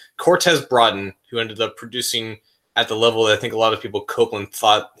being Cortez Broughton, who ended up producing at the level that I think a lot of people Copeland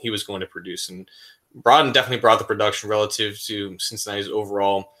thought he was going to produce. And Broughton definitely brought the production relative to Cincinnati's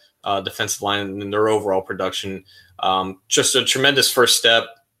overall defensive line and their overall production. Just a tremendous first step,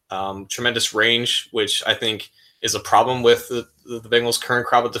 tremendous range, which I think is a problem with the Bengals' current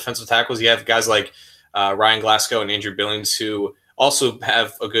crop of defensive tackles. You have guys like Ryan Glasgow and Andrew Billings, who also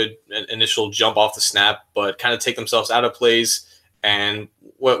have a good initial jump off the snap, but kind of take themselves out of plays. And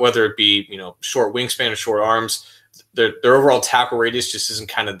whether it be, short wingspan or short arms, their overall tackle radius just isn't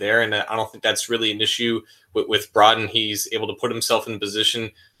kind of there. And I don't think that's really an issue with Broughton. He's able to put himself in a position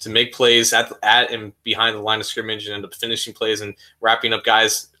to make plays at and behind the line of scrimmage and end up finishing plays and wrapping up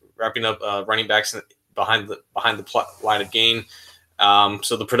running backs behind the line of gain.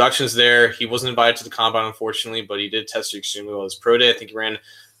 So the production's there. He wasn't invited to the combine, unfortunately, but he did test extremely well as pro day. I think he ran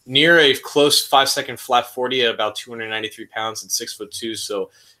near a close 5-second flat 40 at about 293 pounds and 6'2". So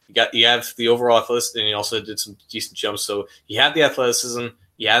you have the overall athleticism, and he also did some decent jumps. So he had the athleticism,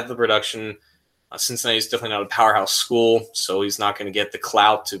 he had the production. Cincinnati's definitely not a powerhouse school, so he's not going to get the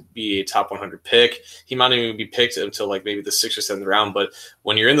clout to be a top 100 pick. He might not even be picked until like maybe the 6th or 7th round. But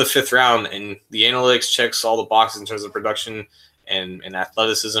when you're in the 5th round and the analytics checks all the boxes in terms of production and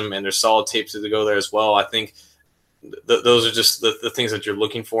athleticism, and there's solid tapes to go there as well, I think those are just the things that you're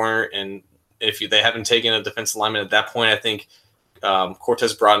looking for. And if they haven't taken a defensive lineman at that point, I think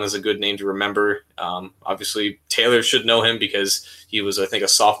Cortez Broughton is a good name to remember. Obviously, Taylor should know him because he was, I think, a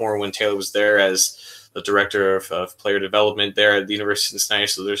sophomore when Taylor was there as the director of player development there at the University of Cincinnati,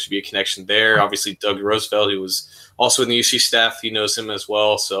 so there should be a connection there. Obviously, Doug Roosevelt, who was also in the UC staff, he knows him as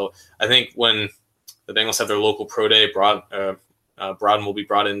well. So I think when the Bengals have their local pro day, Broughton will be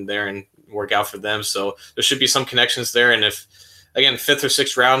brought in there and work out for them. So there should be some connections there. And if, again, 5th or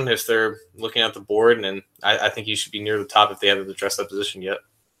 6th round, if they're looking at the board, and I think he should be near the top if they haven't addressed that position yet.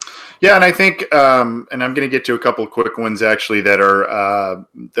 Yeah, and I think, and I'm going to get to a couple of quick ones actually that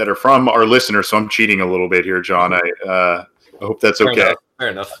are from our listeners. So I'm cheating a little bit here, John. I hope that's okay. Fair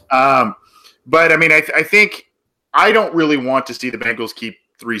enough. But I mean, I think I don't really want to see the Bengals keep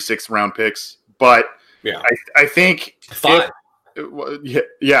 3 6th round picks, but yeah, I think 5.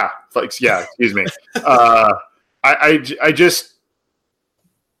 Excuse me.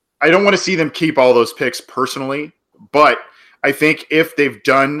 I don't want to see them keep all those picks personally, but I think if they've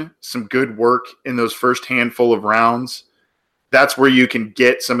done some good work in those first handful of rounds, that's where you can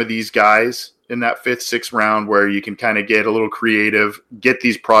get some of these guys in that 5th, 6th round, where you can kind of get a little creative, get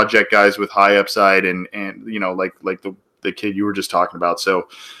these project guys with high upside and like the kid you were just talking about. So,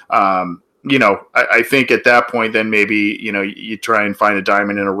 I think at that point, then maybe, you try and find a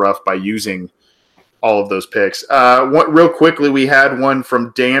diamond in a rough by using all of those picks. Real quickly, we had one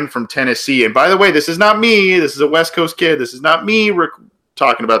from Dan from Tennessee. And by the way, this is not me. This is a West Coast kid. This is not me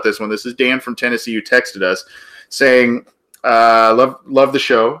talking about this one. This is Dan from Tennessee who texted us saying, love the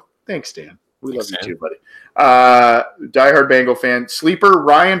show. Thanks, Dan. We love you too, buddy. Diehard Bengal fan. Sleeper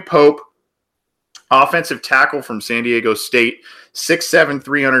Ryan Pope, offensive tackle from San Diego State, 6'7",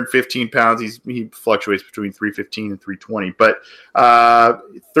 315 pounds. He fluctuates between 315 and 320, but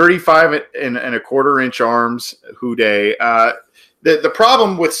 35 and a quarter inch arms. Houday. The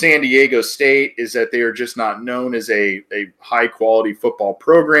problem with San Diego State is that they are just not known as a high quality football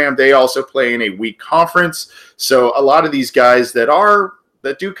program. They also play in a weak conference, so a lot of these guys that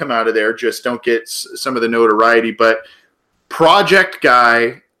do come out of there just don't get some of the notoriety. But project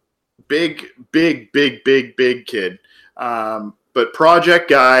guy. Big kid. But project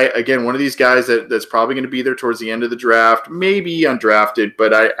guy, again, one of these guys that's probably going to be there towards the end of the draft, maybe undrafted,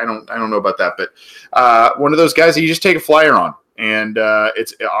 but I don't know about that. But one of those guys that you just take a flyer on, and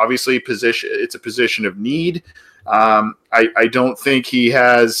it's obviously it's a position of need. I don't think he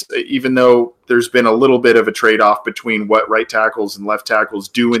has, even though there's been a little bit of a trade-off between what right tackles and left tackles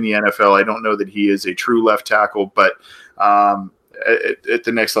do in the NFL. I don't know that he is a true left tackle, but at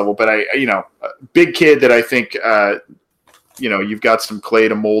the next level. But big kid that I think, you've got some clay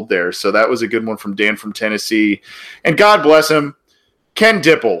to mold there. So that was a good one from Dan from Tennessee. And God bless him, Ken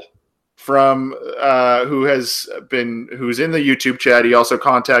Dipple from who's in the YouTube chat. He also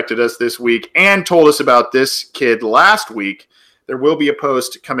contacted us this week and told us about this kid last week. There will be a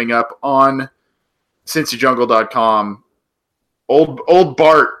post coming up on CincyJungle.com. Old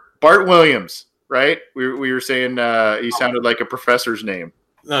Bart Williams, right? We were saying he sounded like a professor's name.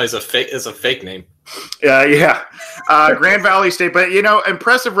 No, it's a fake name. Yeah. Grand Valley State, but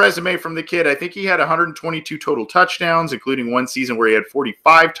impressive resume from the kid. I think he had 122 total touchdowns, including one season where he had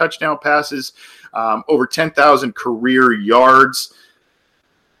 45 touchdown passes, over 10,000 career yards.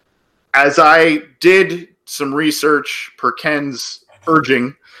 As I did some research per Ken's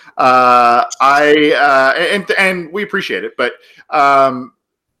urging, and we appreciate it, but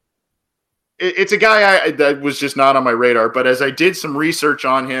it's a guy that was just not on my radar. But as I did some research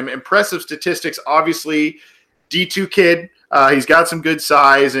on him, impressive statistics, obviously D2 kid. He's got some good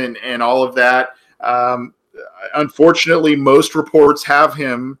size and all of that. Unfortunately, most reports have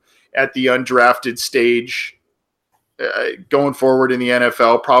him at the undrafted stage going forward in the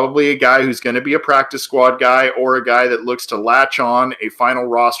NFL. Probably a guy who's going to be a practice squad guy or a guy that looks to latch on a final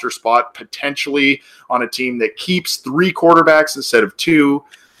roster spot, potentially on a team that keeps 3 quarterbacks instead of 2.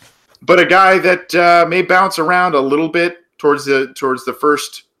 But a guy that may bounce around a little bit towards the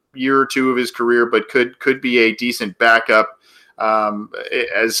first year or 2 of his career, but could be a decent backup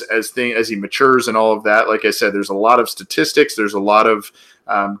as he matures and all of that. Like I said, there's a lot of statistics. There's a lot of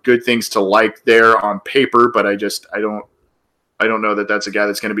good things to like there on paper, but I don't know that that's a guy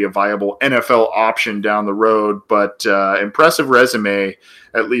that's going to be a viable NFL option down the road. But impressive resume,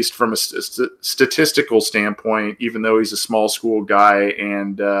 at least from a statistical standpoint, even though he's a small school guy,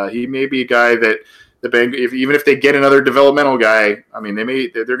 and he may be a guy that the Bengals, even if they get another developmental guy, I mean,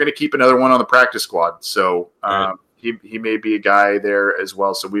 they're going to keep another one on the practice squad. So he may be a guy there as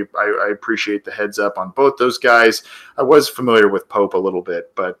well. So I appreciate the heads up on both those guys. I was familiar with Pope a little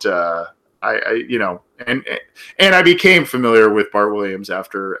bit, but I became familiar with Bart Williams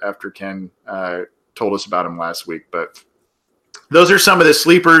after Ken told us about him last week. But those are some of the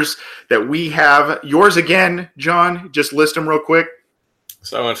sleepers that we have. Yours again, John. Just list them real quick.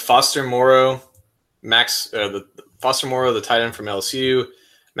 So I went Foster Moreau, Foster Moreau, the tight end from LSU,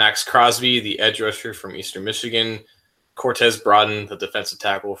 Max Crosby, the edge rusher from Eastern Michigan, Cortez Broughton, the defensive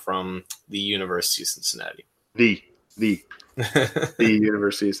tackle from the University of Cincinnati. The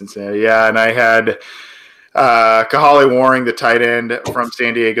University of Cincinnati. Yeah, and I had Kahale Warring, the tight end from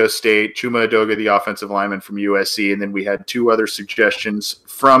San Diego State, Chuma Adoga, the offensive lineman from USC, and then we had 2 other suggestions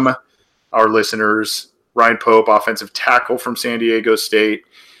from our listeners, Ryan Pope, offensive tackle from San Diego State,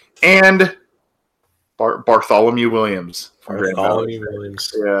 and Bartholomew Williams. Bartholomew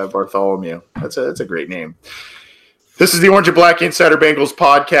Williams. Yeah, Bartholomew. That's a great name. This is the Orange and Black Insider Bengals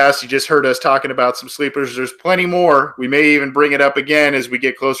podcast. You just heard us talking about some sleepers. There's plenty more. We may even bring it up again as we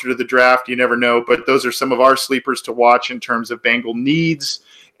get closer to the draft. You never know. But those are some of our sleepers to watch in terms of Bengal needs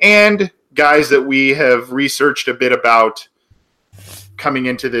and guys that we have researched a bit about coming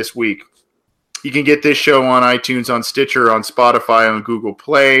into this week. You can get this show on iTunes, on Stitcher, on Spotify, on Google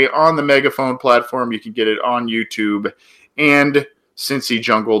Play, on the Megaphone platform. You can get it on YouTube and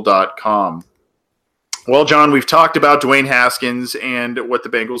CincyJungle.com. Well, John, we've talked about Dwayne Haskins and what the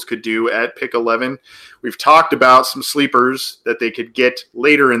Bengals could do at pick 11. We've talked about some sleepers that they could get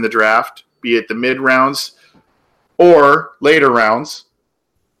later in the draft, be it the mid rounds or later rounds.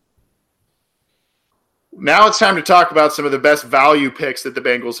 Now it's time to talk about some of the best value picks that the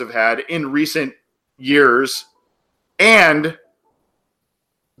Bengals have had in recent years and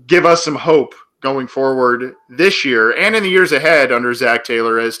give us some hope going forward this year and in the years ahead under Zach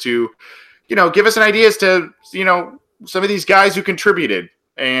Taylor as to, give us an idea as to, some of these guys who contributed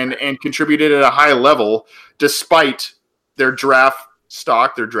and contributed at a high level despite their draft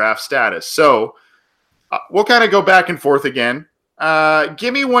stock, their draft status. So we'll kind of go back and forth again.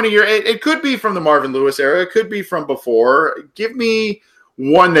 Give me one of your, it could be from the Marvin Lewis era. It could be from before. Give me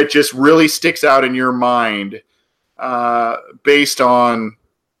one that just really sticks out in your mind based on,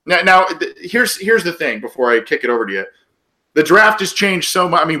 now here's the thing before I kick it over to you. The draft has changed so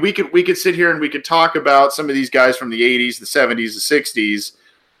much. I mean, we could sit here and we could talk about some of these guys from the 80s, the 70s, the 60s,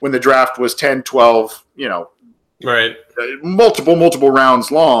 when the draft was 10, 12, right, multiple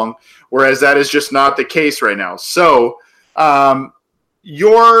rounds long, whereas that is just not the case right now. So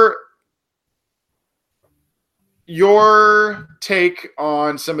your take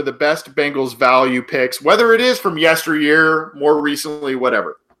on some of the best Bengals value picks, whether it is from yesteryear, more recently,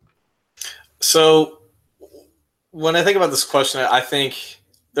 whatever. So when I think about this question, I think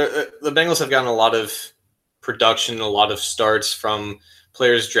the Bengals have gotten a lot of production, a lot of starts from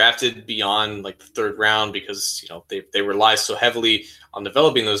players drafted beyond like the third round because they rely so heavily on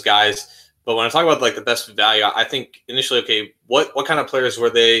developing those guys. But when I talk about like the best value, I think initially, okay, what kind of players were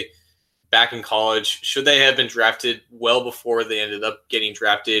they back in college? Should they have been drafted well before they ended up getting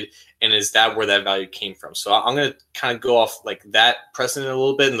drafted? And is that where that value came from? So I'm going to kind of go off like that precedent a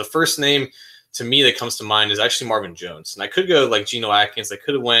little bit. And the first name to me that comes to mind is actually Marvin Jones. And I could go like Geno Atkins. I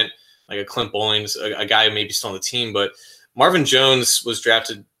could have went like a Clint Bowlings, a guy who may be still on the team. But Marvin Jones was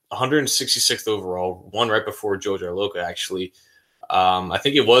drafted 166th overall, one right before Joe Jarloka, actually. I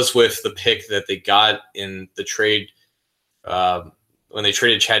think it was with the pick that they got in the trade when they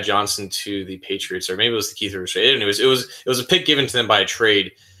traded Chad Johnson to the Patriots, or maybe it was the Keith Rivers trade. Anyways, it was a pick given to them by a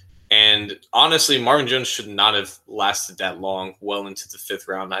trade. And honestly, Marvin Jones should not have lasted that long, well into the fifth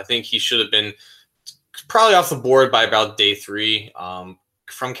round. I think he should have been probably off the board by about day 3.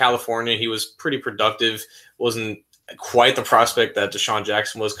 From California, he was pretty productive. Wasn't quite the prospect that Deshaun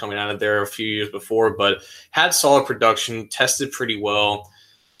Jackson was coming out of there a few years before, but had solid production, tested pretty well.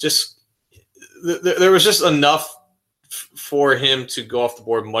 Just there was just enough for him to go off the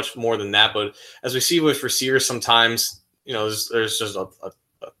board, much more than that. But as we see with receivers, sometimes there's just a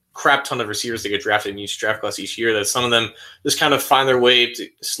crap ton of receivers that get drafted in each draft class each year, that some of them just kind of find their way to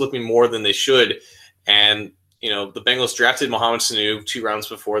slipping more than they should. And the Bengals drafted Mohamed Sanu 2 rounds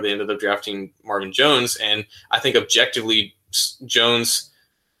before they ended up drafting Marvin Jones. And I think objectively, Jones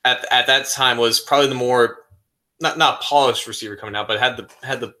at that time was probably the more not polished receiver coming out, but had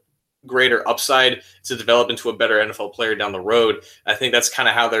the greater upside to develop into a better NFL player down the road. I think that's kind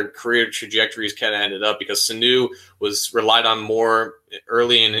of how their career trajectories kind of ended up, because Sanu was relied on more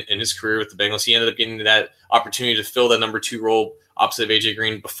early in his career with the Bengals. He ended up getting that opportunity to fill that number 2 role opposite of AJ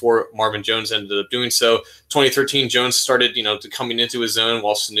Green before Marvin Jones ended up doing so. 2013, Jones started, to coming into his own,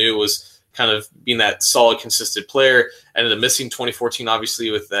 while Sanu was kind of being that solid, consistent player. Ended up missing 2014,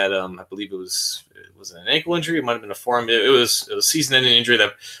 obviously, with that, I believe it was an ankle injury. It might have been a forearm. It was a season-ending injury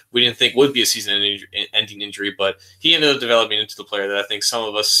that we didn't think would be a season-ending injury, but he ended up developing into the player that I think some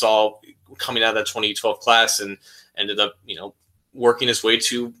of us saw coming out of that 2012 class, and ended up, working his way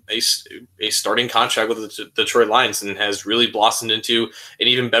to a starting contract with the Detroit Lions, and has really blossomed into an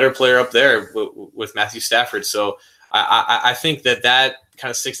even better player up there with Matthew Stafford. So I think that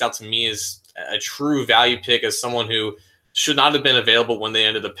kind of sticks out to me as a true value pick, as someone who should not have been available when they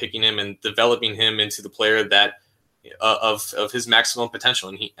ended up picking him and developing him into the player that of his maximum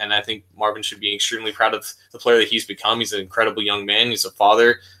potential. And I think Marvin should be extremely proud of the player that he's become. He's an incredible young man. He's a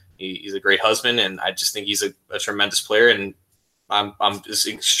father. He's a great husband. And I just think he's a tremendous player. And I'm just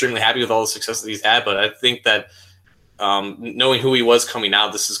extremely happy with all the success that he's had. But I think that knowing who he was coming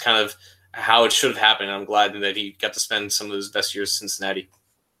out, this is kind of how it should have happened. I'm glad that he got to spend some of his best years in Cincinnati.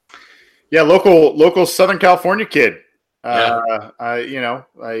 Yeah, local Southern California kid. Yeah.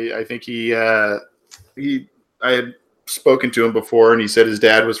 I think I had spoken to him before, and he said his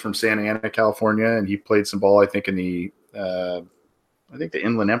dad was from Santa Ana, California, and he played some ball, I think, in the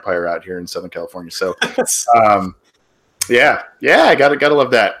Inland Empire out here in Southern California. So, yeah, I gotta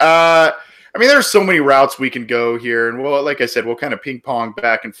love that. There's so many routes we can go here, and like I said, we'll kind of ping pong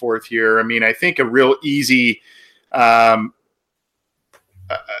back and forth here. I think a real easy,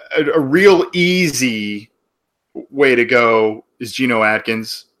 way to go is Geno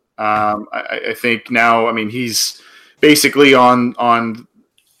Atkins. I think now, he's basically en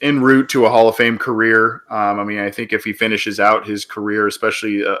route to a Hall of Fame career. I think if he finishes out his career,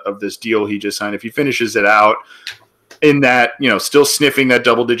 especially of this deal he just signed, if he finishes it out in that, still sniffing that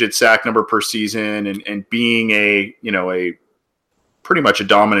double-digit sack number per season, and being a pretty much a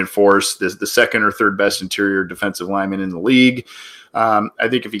dominant force, the second or third best interior defensive lineman in the league. I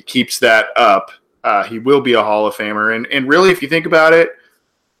think if he keeps that up, he will be a Hall of Famer. And really, if you think about it,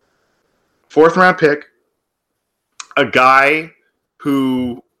 4th round pick, a guy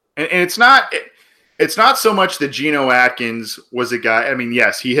who, and it's not so much that Geno Atkins was a guy.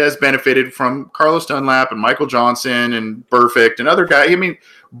 Yes, he has benefited from Carlos Dunlap and Michael Johnson and Burfict and other guys.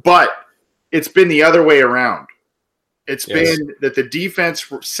 But it's been the other way around. It's been that the defense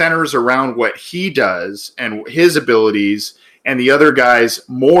centers around what he does and his abilities, and the other guys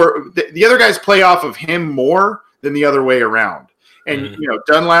play off of him more than the other way around. And,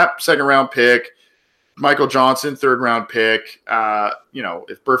 Dunlap, 2nd round pick, Michael Johnson, 3rd round pick.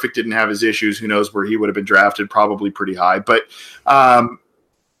 If Burfict didn't have his issues, who knows where he would have been drafted, probably pretty high. But,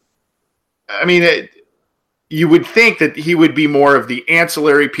 you would think that he would be more of the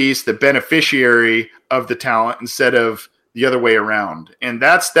ancillary piece, the beneficiary of the talent, instead of the other way around. And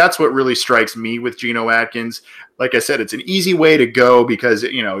that's what really strikes me with Geno Atkins. Like I said, it's an easy way to go because,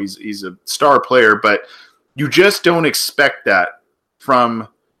 he's a star player, but you just don't expect that from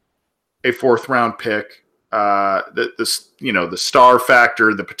a 4th round pick. The star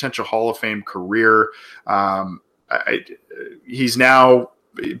factor, the potential Hall of Fame career. He's now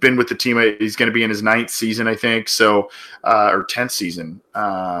been with the team. He's going to be in his 9th season, I think. So, or 10th season.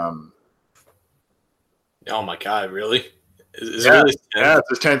 Oh my God, really? Is yeah, it really 10th? Yeah,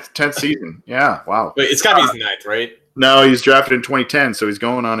 it's his 10th season. Yeah, wow. Wait, it's got to be his 9th, right? No, he's drafted in 2010, so he's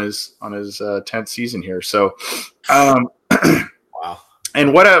going on his 10th season here. So, wow.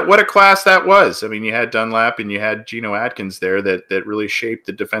 And what a class that was. I mean, you had Dunlap and you had Geno Atkins there that really shaped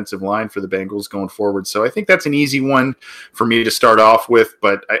the defensive line for the Bengals going forward. So I think that's an easy one for me to start off with.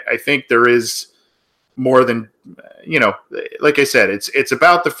 But I think there is more than, like I said, it's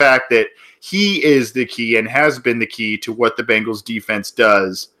about the fact that he is the key and has been the key to what the Bengals defense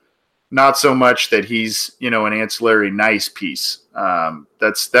does. Not so much that he's, an ancillary nice piece.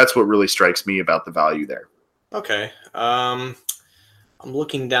 That's what really strikes me about the value there. Okay. I'm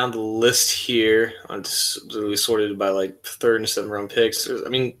looking down the list here. I'm just really sorted by like 3rd and 7th round picks. I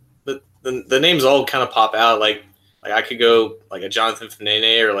mean, the names all kind of pop out. Like I could go like a Jonathan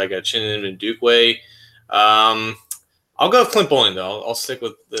Fanene or like a Chinnan Ndukwe. I'll go with Clint Bowling though. I'll stick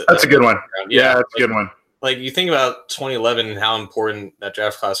with that's a good one. Yeah, that's a good one. Like you think about 2011 and how important that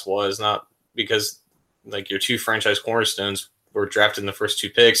draft class was, not because like your 2 franchise cornerstones were drafted in the first 2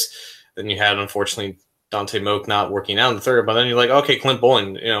 picks. Then you had, unfortunately, Dante Moak not working out in the 3rd, but then you're like, okay, Clint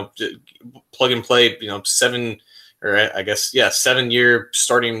Bowling, plug and play, 7-year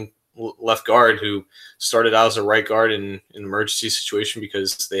starting left guard who started out as a right guard in an emergency situation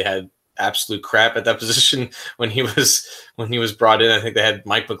because they had absolute crap at that position when he was brought in. I think they had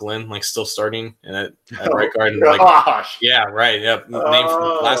Mike McGlynn still starting and at right guard. And, yeah, right. Yeah, name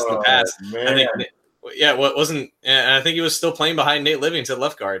from Blast in the Past. Man. I think. Yeah, wasn't, and I think he was still playing behind Nate Livings at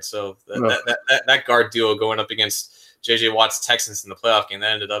left guard. So that guard duo going up against J.J. Watt's Texans in the playoff game,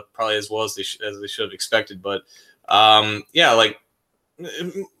 that ended up probably as well as they should have expected. But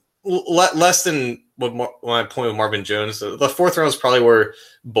less than what my point with Marvin Jones. The 4th round is probably where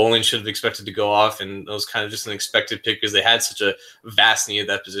Bowling should have expected to go off, and it was kind of just an expected pick because they had such a vast need at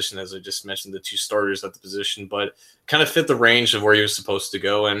that position, as I just mentioned, the 2 starters at the position, but kind of fit the range of where he was supposed to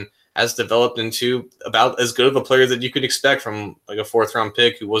go and has developed into about as good of a player that you could expect from like a 4th round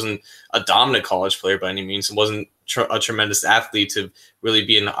pick who wasn't a dominant college player by any means and wasn't a tremendous athlete to really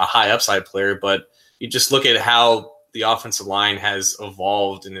be a high upside player. But you just look at how the offensive line has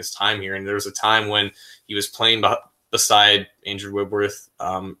evolved in his time here. And there was a time when he was playing beside Andrew Whitworth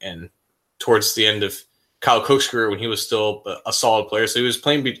and towards the end of Kyle Cook's career when he was still a solid player. So he was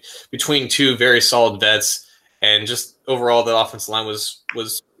playing between 2 very solid vets, and just overall the offensive line was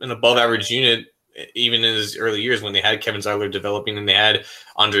an above average unit, even in his early years when they had Kevin Zeitler developing and they had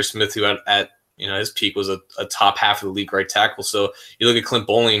Andre Smith, who at his peak was a top half of the league right tackle. So you look at Clint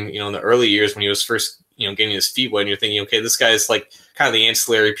Bowling, in the early years when he was first, getting his feet wet, and you're thinking, okay, this guy is like kind of the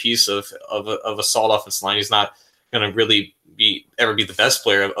ancillary piece of a solid offensive line. He's not going to really ever be the best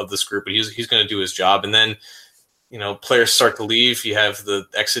player of this group, but he's going to do his job. And then, players start to leave. You have the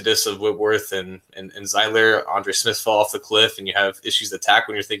exodus of Whitworth and Zeitler. Andre Smith fell off the cliff, and you have issues at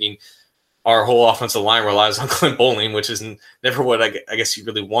tackle when you're thinking our whole offensive line relies on Clint Bowling, which is never what I guess you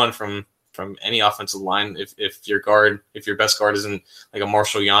really want from any offensive line. If your best guard isn't like a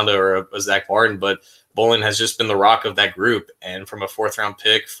Marshall Yanda or a Zach Martin, but Bowling has just been the rock of that group. And from a 4th round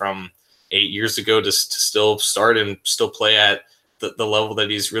pick from 8 years ago to still start and still play at the level that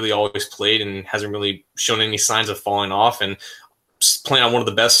he's really always played and hasn't really shown any signs of falling off, and playing on one of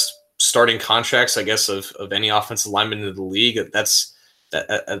the best starting contracts, I guess, of any offensive lineman in the league. That's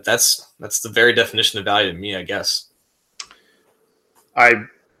the very definition of value to me, I guess. I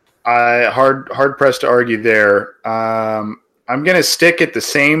hard pressed to argue there. I'm going to stick at the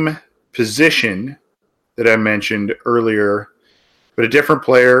same position that I mentioned earlier, but a different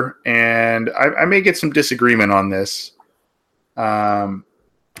player, and I may get some disagreement on this. I'm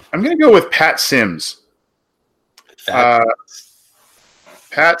going to go with Pat Sims. Pat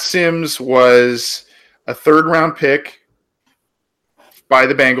Sims was a 3rd round pick by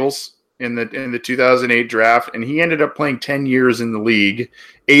the Bengals in the 2008 draft, and he ended up playing 10 years in the league,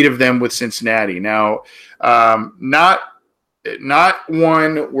 8 of them with Cincinnati. Now, not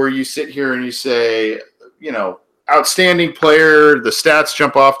one where you sit here and you say, outstanding player, the stats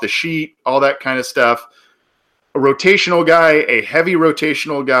jump off the sheet, all that kind of stuff. A rotational guy, a heavy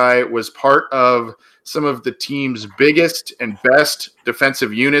rotational guy, was part of some of the team's biggest and best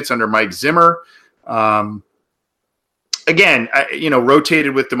defensive units under Mike Zimmer. Again,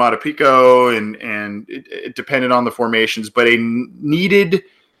 rotated with D'Amato Pico and it depended on the formations, but a needed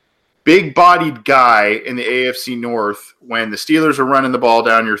big-bodied guy in the AFC North when the Steelers are running the ball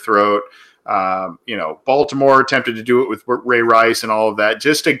down your throat. Baltimore attempted to do it with Ray Rice and all of that.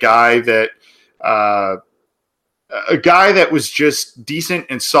 Just a guy that was just decent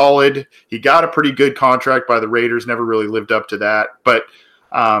and solid. He got a pretty good contract by the Raiders, never really lived up to that, but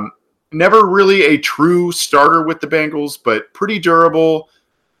never really a true starter with the Bengals, but pretty durable,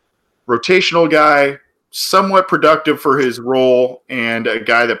 rotational guy, somewhat productive for his role, and a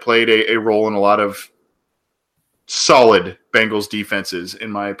guy that played a role in a lot of solid Bengals defenses, in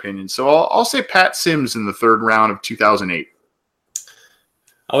my opinion. So I'll say Pat Sims in the third round of 2008.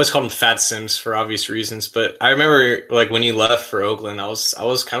 I always called him Fat Sims for obvious reasons, but I remember like when he left for Oakland, I was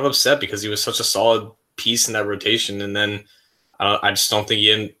kind of upset because he was such a solid piece in that rotation, and then I just don't think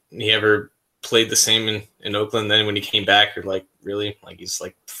he ever played the same in Oakland. Then when he came back, you're like, really? Like he's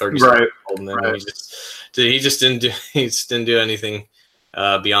like 30 years old, and then he just didn't do anything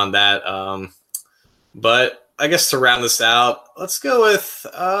beyond that. But I guess to round this out, let's go with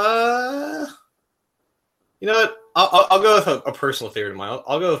you know what? I'll go with a personal favorite of mine.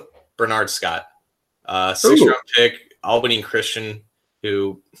 I'll go with Bernard Scott, 6th-round pick, Albany Christian,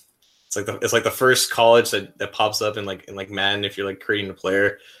 who it's like the first college that pops up in Madden if you're like creating a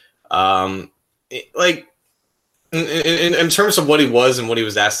player. In terms of what he was and what he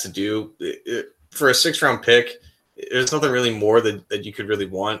was asked to do, for a 6th-round pick, there's nothing really more that you could really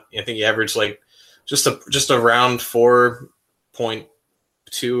want. I think he averaged like just around 4.2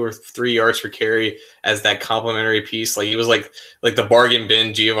 or 3 yards per carry as that complementary piece. Like he was like the bargain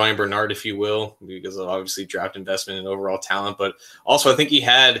bin Giovanni Bernard, if you will, because of obviously draft investment and overall talent. But also I think he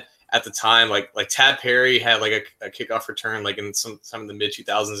had at the time, like Tad Perry had like a kickoff return, like in some of the mid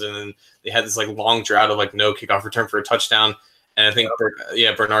 2000s. And then they had this like long drought of like no kickoff return for a touchdown. And I think,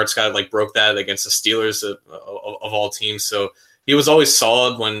 Bernard Scott like broke that against the Steelers of all teams. So he was always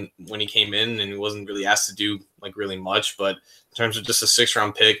solid when he came in, and he wasn't really asked to do like really much. But in terms of just a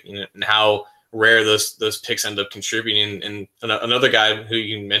 6th-round pick, and how rare those picks end up contributing. And another guy who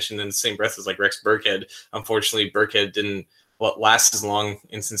you mentioned in the same breath is like Rex Burkhead. Unfortunately, Burkhead didn't last as long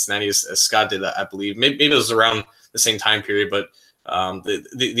in Cincinnati as Scott did, I believe. Maybe it was around the same time period, but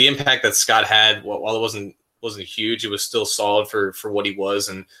the impact that Scott had, while it wasn't huge, it was still solid for what he was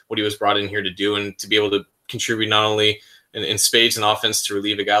and what he was brought in here to do, and to be able to contribute not only in spades and offense to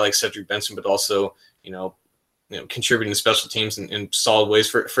relieve a guy like Cedric Benson, but also contributing to special teams in solid ways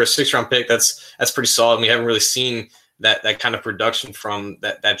for a 6th-round pick. That's pretty solid. And we haven't really seen that kind of production from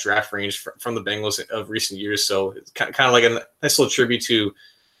that draft range from the Bengals of recent years. So it's kind of like a nice little tribute to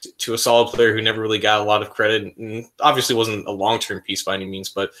a solid player who never really got a lot of credit, and obviously wasn't a long-term piece by any means.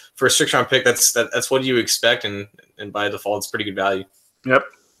 But for a 6th-round pick, that's what you expect, and by default, it's pretty good value. Yep,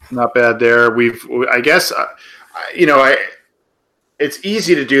 not bad there. It's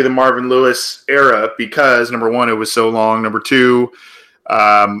easy to do the Marvin Lewis era because, number one, it was so long. Number two,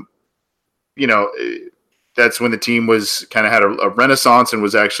 that's when the team was kind of had a renaissance and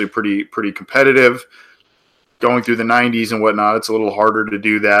was actually pretty competitive going through the 90s and whatnot. It's a little harder to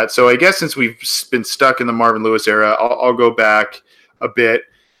do that. So I guess since we've been stuck in the Marvin Lewis era, I'll go back a bit,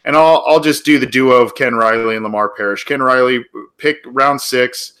 and I'll just do the duo of Ken Riley and Lamar Parrish. Ken Riley picked round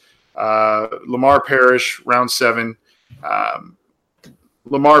 6, Lamar Parrish round 7.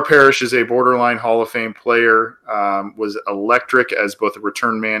 Lamar Parrish is a borderline Hall of Fame player, was electric as both a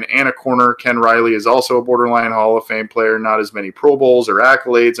return man and a corner. Ken Riley is also a borderline Hall of Fame player, not as many Pro Bowls or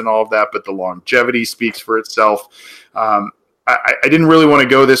accolades and all of that, but the longevity speaks for itself. I didn't really want to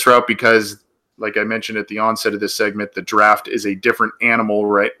go this route because, like I mentioned at the onset of this segment, the draft is a different animal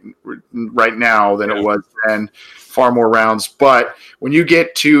right now than it was then, far more rounds. But when you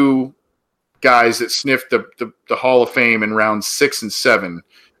get to guys that sniffed the Hall of Fame in rounds 6 and 7,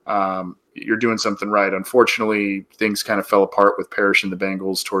 you're doing something right. Unfortunately, things kind of fell apart with Parrish and the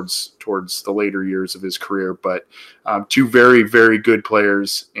Bengals towards the later years of his career. But two very, very good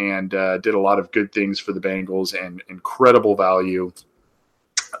players, and did a lot of good things for the Bengals, and incredible value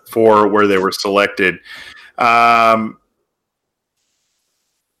for where they were selected.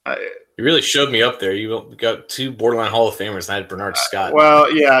 You really showed me up there. You got 2 borderline Hall of Famers, and I had Bernard Scott.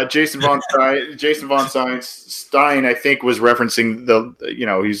 Well, yeah, Jason Von Stein, I think, was referencing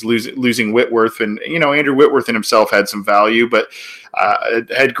he's losing Whitworth, and Andrew Whitworth in himself had some value, but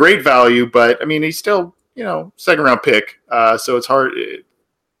had great value. But I mean, he's still 2nd-round pick, so it's hard.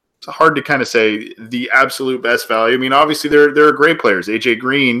 It's hard to kind of say the absolute best value. I mean, obviously there are great players. AJ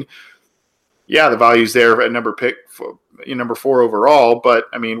Green, the value's there at number number 4 overall. But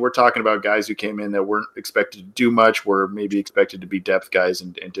I mean, we're talking about guys who came in that weren't expected to do much, were maybe expected to be depth guys,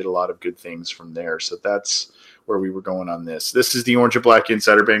 and did a lot of good things from there. So that's where we were going on this. This is the Orange and Black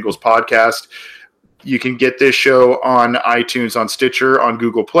Insider Bengals podcast. You can get this show on iTunes, on Stitcher, on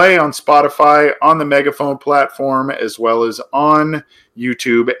Google Play, on Spotify, on the Megaphone platform, as well as on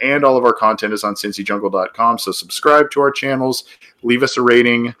YouTube. And all of our content is on cincyjungle.com. So subscribe to our channels, leave us a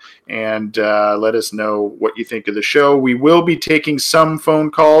rating, and let us know what you think of the show. We will be taking some phone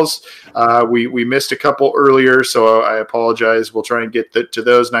calls. We missed a couple earlier, so I apologize. We'll try and get to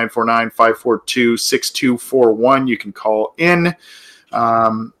those. 949-542-6241. You can call in.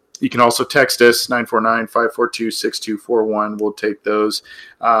 You can also text us, 949-542-6241. We'll take those,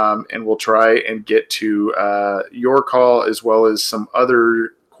 and we'll try and get to your call, as well as some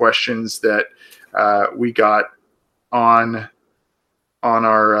other questions that we got on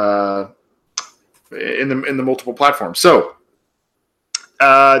our in the multiple platforms. So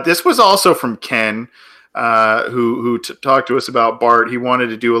this was also from Ken, who talked to us about Bart. He wanted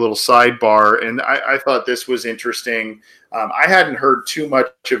to do a little sidebar, and I thought this was interesting. I hadn't heard too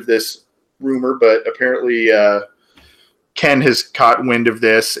much of this rumor, but apparently Ken has caught wind of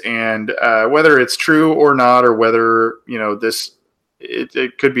this, and whether it's true or not, or whether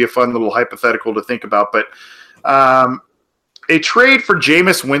it could be a fun little hypothetical to think about, but a trade for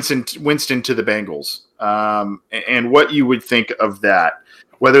Jameis Winston to the Bengals, and what you would think of that.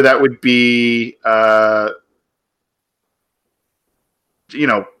 Whether that would be, a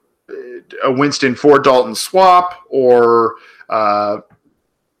Winston for Dalton swap, or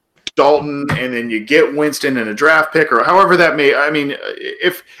Dalton and then you get Winston in a draft pick, or however that may. I mean,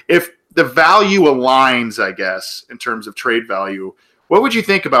 if the value aligns, I guess, in terms of trade value, what would you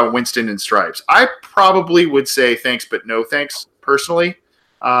think about Winston and stripes? I probably would say thanks, but no thanks, personally.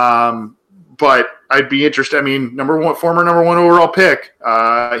 But I'd be interested. I mean, former number 1 overall pick.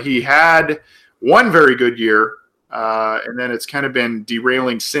 He had one very good year, and then it's kind of been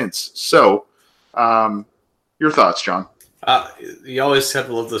derailing since. So, your thoughts, John? You always have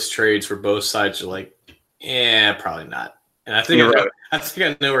to love those trades where both sides are like, probably not. And I think I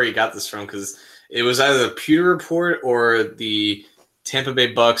know where you got this from, because it was either the Pewter Report or the Tampa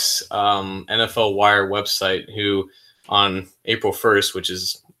Bay Bucks NFL Wire website, who on April 1st, which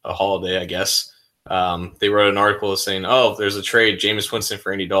is a holiday, I guess, they wrote an article saying, "Oh, there's a trade, Jameis Winston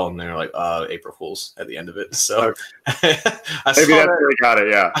for Andy Dalton." And they're like, April Fools at the end of it. So maybe that's where we got it.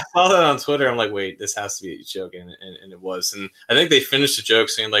 Yeah, I saw that on Twitter. I'm like, wait, this has to be a joke, and it was. And I think they finished the joke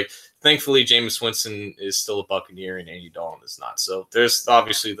saying, like, thankfully Jameis Winston is still a Buccaneer and Andy Dalton is not. So there's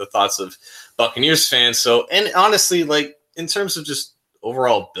obviously the thoughts of Buccaneers fans. So, and honestly, like, in terms of just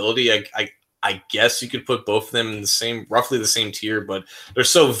overall ability, I guess you could put both of them in roughly the same tier, but they're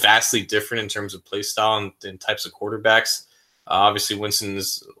so vastly different in terms of play style and types of quarterbacks. Obviously, Winston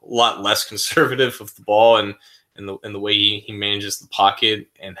is a lot less conservative with the ball and the way he manages the pocket,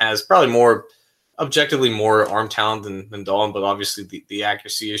 and has probably objectively more arm talent than Dalton, but obviously the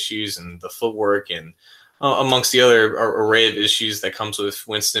accuracy issues and the footwork and amongst the other array of issues that comes with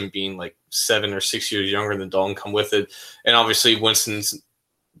Winston being like 7 or 6 years younger than Dalton come with it. And obviously Winston's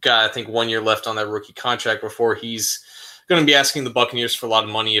got, I think, 1 year left on that rookie contract before he's going to be asking the Buccaneers for a lot of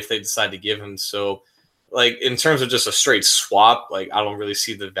money if they decide to give him. So, like, in terms of just a straight swap, like, I don't really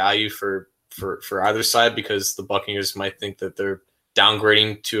see the value for either side, because the Buccaneers might think that they're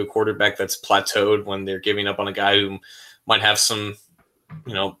downgrading to a quarterback that's plateaued when they're giving up on a guy who might have some,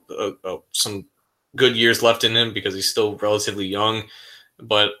 some good years left in him because he's still relatively young.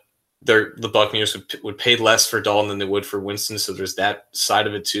 But the Buccaneers would pay less for Dalton than they would for Winston, so there's that side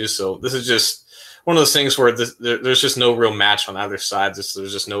of it too. So this is just one of those things where there's just no real match on either side. There's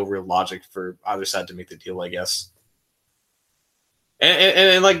just no real logic for either side to make the deal, I guess.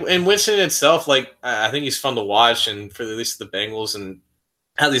 And Winston itself, like, I think he's fun to watch, and for at least the Bengals and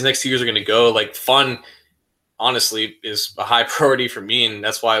how these next 2 years are going to go, like, fun, honestly, is a high priority for me, and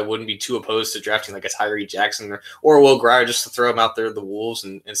that's why I wouldn't be too opposed to drafting like a Tyree Jackson or Will Grier, just to throw him out there to the Wolves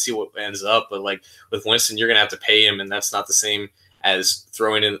and see what ends up. But like with Winston, you're going to have to pay him, and that's not the same as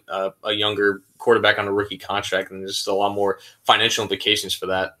throwing in a younger quarterback on a rookie contract, and there's just a lot more financial implications for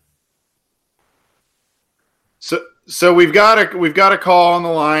that. So we've got a call on the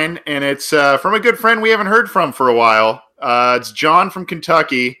line, and it's from a good friend we haven't heard from for a while. It's John from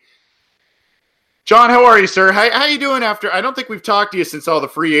Kentucky. John, how are you, sir? How you doing after? I don't think we've talked to you since all the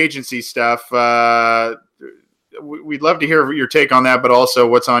free agency stuff. We'd love to hear your take on that, but also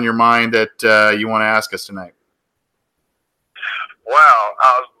what's on your mind that you want to ask us tonight. Well,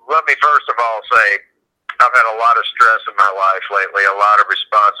 let me first of all say I've had a lot of stress in my life lately, a lot of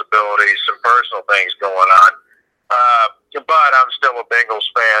responsibilities, some personal things going on. But I'm still a Bengals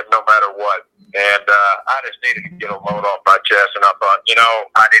fan no matter what. And I just needed to get a load off my chest, and I thought,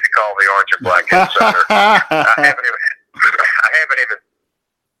 I need to call the Orange and Black Insider. I haven't even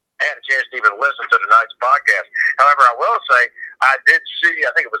had a chance to even listen to tonight's podcast. However, I will say I did see,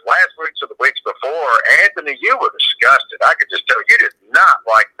 I think it was last week or the weeks before, Anthony, you were disgusted. I could just tell you did not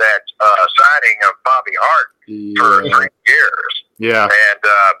like that signing of Bobby Hart for 3 years. Yeah. And,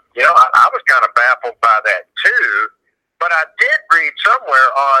 I was kind of baffled by that too. But I did read somewhere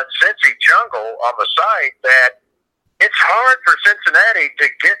on Cincy Jungle on the site that it's hard for Cincinnati to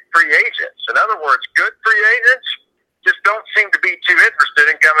get free agents. In other words, good free agents just don't seem to be too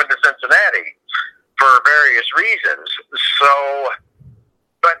interested in coming to Cincinnati for various reasons. So,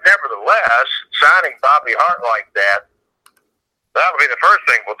 but nevertheless, signing Bobby Hart like that would be the first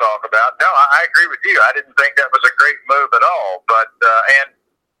thing we'll talk about. No, I agree with you. I didn't think that was a great move at all. But, and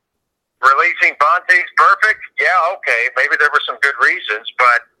releasing Vontaze Burfict, yeah, okay, maybe there were some good reasons,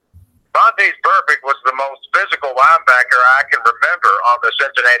 but Vontaze Burfict was the most physical linebacker I can remember on the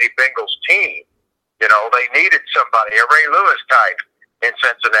Cincinnati Bengals team. They needed somebody, a Ray Lewis type in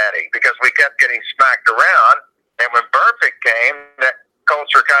Cincinnati, because we kept getting smacked around. And when Burfict came, that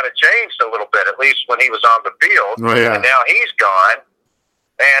culture kind of changed a little bit, at least when he was on the field. Oh, yeah. And now he's gone.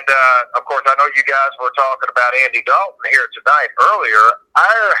 And, of course, I know you guys were talking about Andy Dalton here tonight earlier.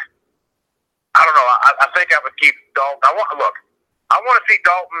 I don't know. I think I would keep Dalton. I want to see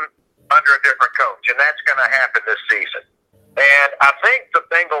Dalton under a different coach, and that's going to happen this season. And I think the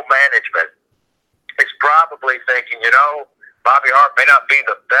Bengal management is probably thinking, Bobby Hart may not be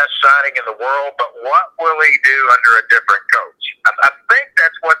the best signing in the world, but what will he do under a different coach? I think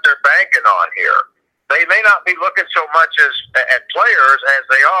that's what they're banking on here. They may not be looking so much at players as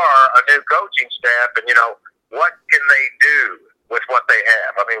they are a new coaching staff, and, what can they do with what they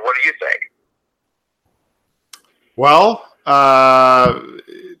have? I mean, what do you think? Well,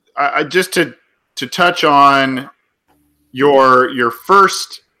 I just to touch on your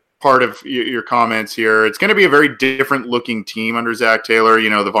first part of your comments here, it's going to be a very different looking team under Zach Taylor.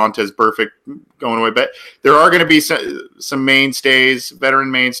 The Vontaze Burfict going away, but there are going to be some mainstays,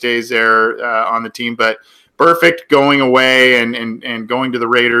 veteran mainstays there on the team. But Burfict going away and going to the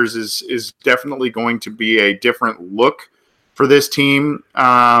Raiders is definitely going to be a different look for this team.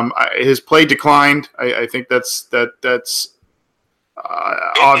 His play declined. I think that's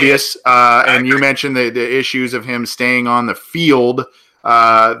obvious. And you mentioned the issues of him staying on the field.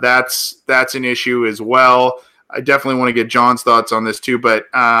 That's an issue as well. I definitely want to get John's thoughts on this too. But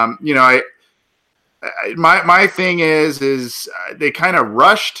my thing is they kind of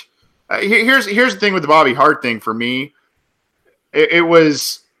rushed. Here's the thing with the Bobby Hart thing for me. It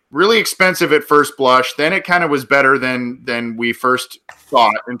was really expensive at first blush. Then it kind of was better than we first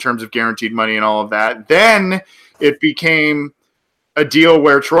thought in terms of guaranteed money and all of that. Then it became a deal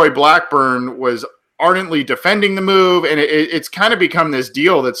where Troy Blackburn was ardently defending the move, and it's kind of become this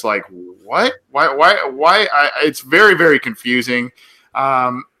deal that's like, what? Why? It's very, very confusing.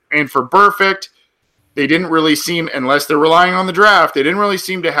 And for Burfict, they didn't really seem, unless they're relying on the draft, they didn't really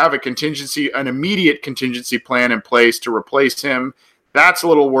seem to have an immediate contingency plan in place to replace him. That's a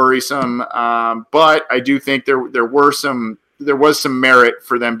little worrisome, but I do think there was some merit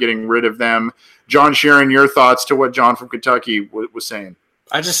for them getting rid of them. John Sheeran, your thoughts to what John from Kentucky was saying?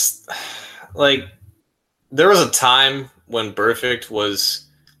 I just there was a time when Burfict was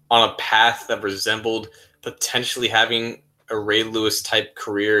on a path that resembled potentially having a Ray Lewis type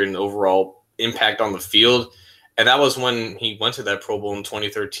career and overall impact on the field, and that was when he went to that Pro Bowl in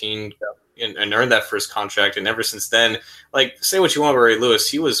 2013. And earned that first contract, and ever since then, say what you want about Ray Lewis,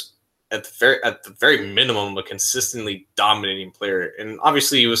 he was at the very minimum a consistently dominating player, and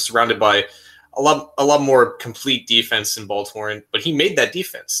obviously he was surrounded by a lot more complete defense in Baltimore, but he made that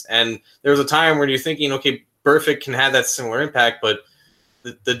defense. And there was a time where you're thinking, okay, Burfict can have that similar impact, but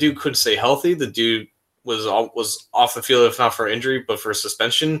the dude couldn't stay healthy. The dude was off the field, if not for injury, but for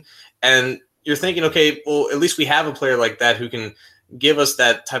suspension. And you're thinking, okay, well, at least we have a player like that who can give us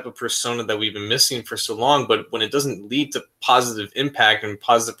that type of persona that we've been missing for so long. But when it doesn't lead to positive impact and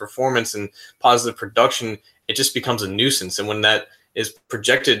positive performance and positive production, it just becomes a nuisance. And when that is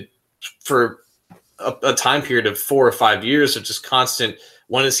projected for a time period of 4 or 5 years of just constant,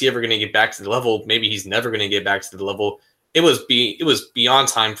 when is he ever going to get back to the level? Maybe he's never going to get back to the level. It was beyond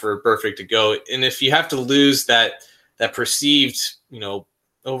time for Burfict to go. And if you have to lose that perceived,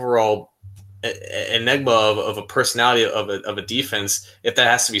 overall enigma of a personality of a defense, if that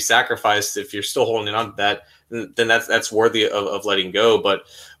has to be sacrificed, if you're still holding on to that, then that's worthy of letting go. But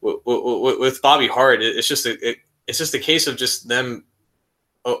with Bobby Hart, it's just a case of just them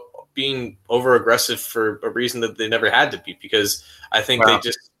being over aggressive for a reason that they never had to be, because I think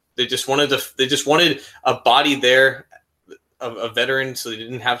they just wanted a body there, a veteran, so they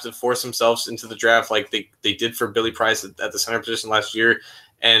didn't have to force themselves into the draft like they did for Billy Price at the center position last year.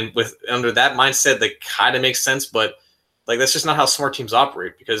 And with under that mindset, that kind of makes sense, but like that's just not how smart teams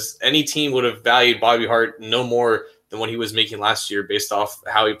operate, because any team would have valued Bobby Hart no more than what he was making last year based off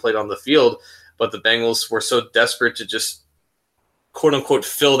how he played on the field. But the Bengals were so desperate to just quote unquote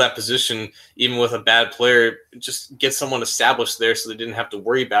fill that position, even with a bad player, just get someone established there so they didn't have to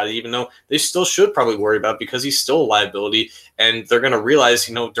worry about it, even though they still should probably worry about it because he's still a liability. And they're going to realize,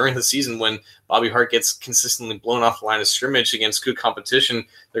 during the season when Bobby Hart gets consistently blown off the line of scrimmage against good competition,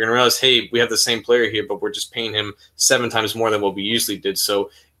 they're going to realize, hey, we have the same player here, but we're just paying him 7 times more than what we usually did.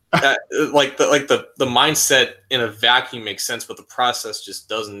 So the mindset in a vacuum makes sense, but the process just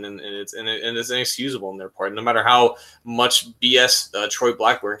doesn't, and it's inexcusable on their part, no matter how much BS Troy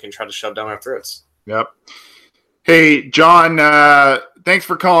Blackburn can try to shove down our throats. Yep. Hey, John, thanks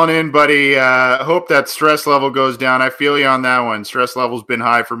for calling in, buddy. Hope that stress level goes down. I feel you on that one. Stress level's been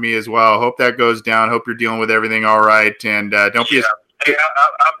high for me as well. Hope that goes down. Hope you're dealing with everything all right, and don't be. Hey,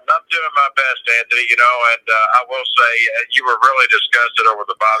 I'm doing my best, Anthony, and I will say you were really disgusted over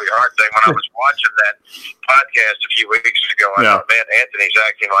the Bobby Hart thing. When I was watching that podcast a few weeks ago, I thought, man, Anthony's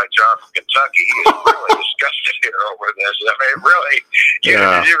acting like John from Kentucky. He's really disgusted here over this. I mean, really,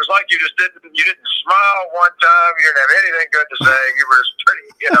 it was like you didn't smile one time. You didn't have anything good to say. You were just pretty,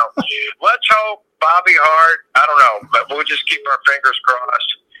 Let's hope Bobby Hart, I don't know, but we'll just keep our fingers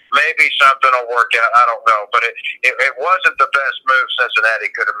crossed. Maybe something will work out. I don't know. But it wasn't the best move Cincinnati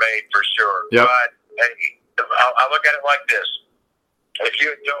could have made for sure. Yep. But I look at it like this. If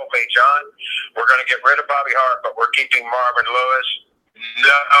you had told me, John, we're going to get rid of Bobby Hart, but we're keeping Marvin Lewis,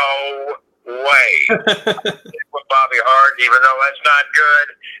 no way. With Bobby Hart, even though that's not good,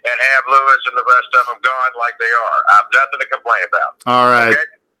 and have Lewis and the rest of them gone like they are. I have nothing to complain about. All right. Okay?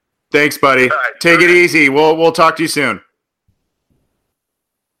 Thanks, buddy. Right. Take it easy. We'll talk to you soon.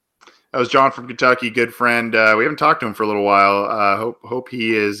 That was John from Kentucky, good friend. We haven't talked to him for a little while. Hope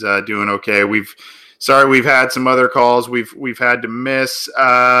he is doing okay. We've had some other calls we've had to miss.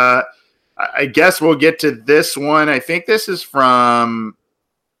 I guess we'll get to this one. I think this is from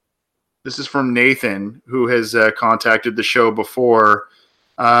Nathan, who has contacted the show before.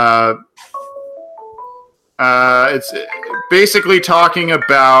 It's basically talking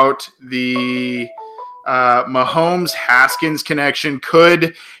about the Mahomes-Haskins connection.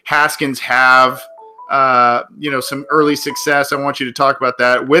 Could Haskins have some early success? I want you to talk about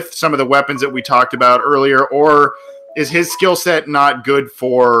that with some of the weapons that we talked about earlier, or is his skill set not good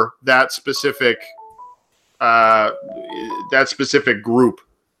for that specific group,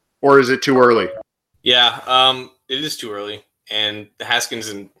 or is it too early? Yeah, it is too early, and Haskins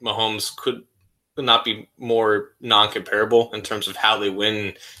and Mahomes could not be more non-comparable in terms of how they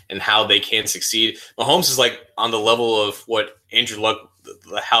win and how they can succeed. Mahomes is like on the level of what Andrew Luck,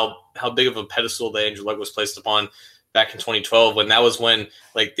 how big of a pedestal that Andrew Luck was placed upon back in 2012, when that was when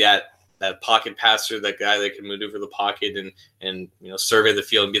like that pocket passer, that guy that can maneuver the pocket and survey the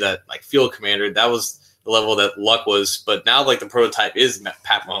field and be that like field commander. That was the level that Luck was. But now like the prototype is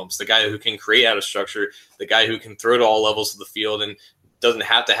Pat Mahomes, the guy who can create out of structure, the guy who can throw to all levels of the field and doesn't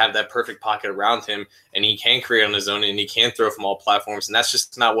have to have that perfect pocket around him, and he can create on his own, and he can throw from all platforms. And that's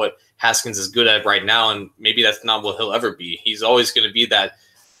just not what Haskins is good at right now, and maybe that's not what he'll ever be. He's always going to be that,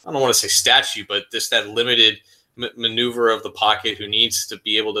 I don't want to say statue, but just that limited maneuver of the pocket who needs to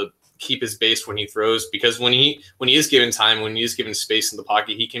be able to keep his base when he throws, because when he is given time, when he is given space in the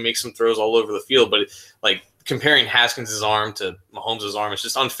pocket, he can make some throws all over the field. But like comparing Haskins' arm to Mahomes' arm, it's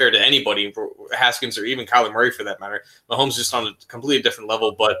just unfair to anybody, Haskins or even Kyler Murray for that matter. Mahomes just on a completely different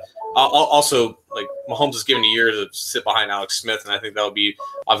level. But also, like, Mahomes is given a year to sit behind Alex Smith, and I think that would be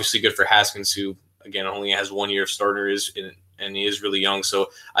obviously good for Haskins, who, again, only has 1 year of starter, and he is really young.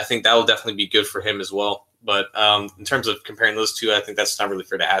 So I think that will definitely be good for him as well. But in terms of comparing those two, I think that's not really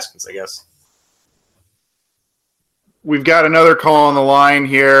fair to Haskins, I guess. We've got another call on the line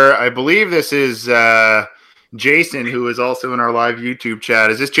here. I believe this is Jason, who is also in our live YouTube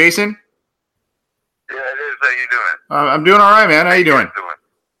chat. Is this Jason? Yeah, it is. How you doing? I'm doing all right, man. How you doing?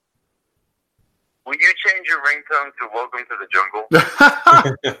 Will you change your ringtone to "Welcome to the Jungle"? I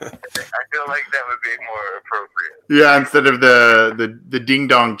feel like that would be more appropriate. Yeah, instead of the ding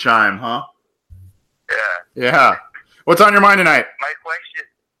dong chime, huh? Yeah. What's on your mind tonight? My question: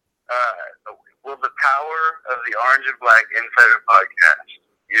 will the power of the Orange and Black Insider Podcast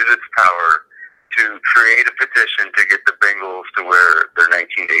use its power to create a petition to get the Bengals to wear their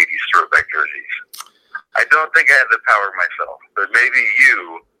 1980s throwback jerseys? I don't think I have the power myself, but maybe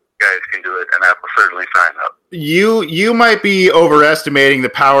you guys can do it, and I will certainly sign up. You might be overestimating the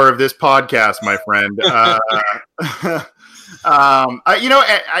power of this podcast, my friend.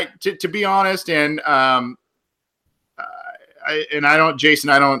 To be honest, and I don't,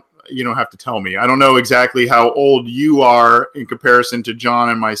 Jason, you don't have to tell me. I don't know exactly how old you are in comparison to John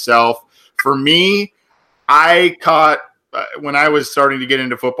and myself. For me, I caught when I was starting to get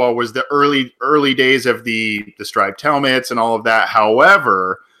into football was the early days of the striped helmets and all of that.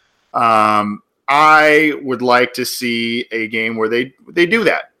 However, I would like to see a game where they do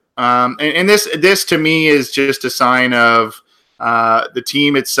that. And this to me is just a sign of the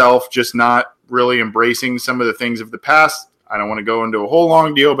team itself just not really embracing some of the things of the past. I don't want to go into a whole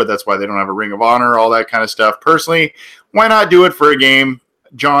long deal, but that's why they don't have a Ring of Honor, all that kind of stuff. Personally, why not do it for a game?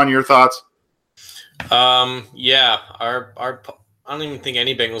 John, your thoughts? Yeah, our I don't even think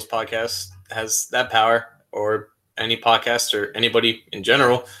any Bengals podcast has that power, or any podcast or anybody in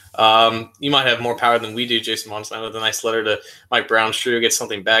general. You might have more power than we do, Jason Montana, with a nice letter to Mike Brown. Sure, get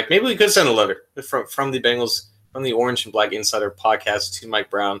something back. Maybe we could send a letter from the Bengals, from the Orange and Black Insider podcast to Mike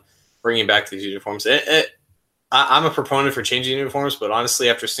Brown, bringing back these uniforms. I'm a proponent for changing uniforms, but honestly,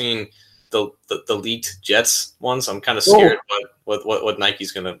 after seeing the leaked Jets ones, I'm kind of scared what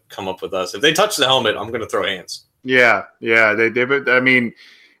Nike's going to come up with us. If they touch the helmet, I'm going to throw hands. Yeah, they I mean,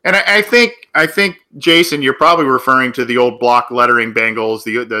 and I think Jason, you're probably referring to the old block lettering Bengals,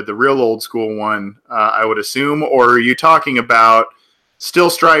 the real old school one, I would assume, or are you talking about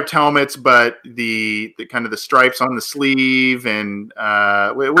still striped helmets, but the kind of the stripes on the sleeve, and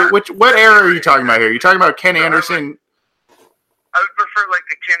what era are you talking about here? You're talking about Ken Anderson? I would prefer like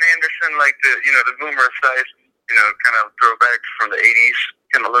the Ken Anderson, like the boomer size, kind of throwbacks from the 80s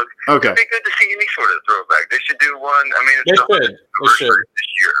kind of look. Okay. It'd be good to see any sort of throwback. They should do one. I mean, it's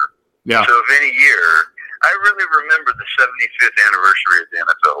this year. Yeah. So if any year, I really remember the 75th anniversary of the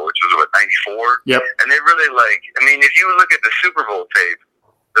NFL, which was 94. Yep. And they really if you look at the Super Bowl tape,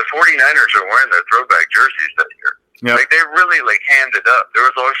 the 49ers are wearing their throwback jerseys that year. Yep. Like they really handed up. There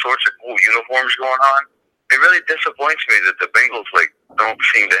was all sorts of cool uniforms going on. It really disappoints me that the Bengals don't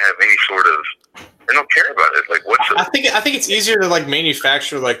seem to have any sort of. They don't care about it. I think it's easier to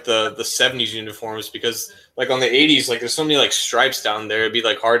manufacture the 70s uniforms, because on the 80s there's so many stripes down there, it'd be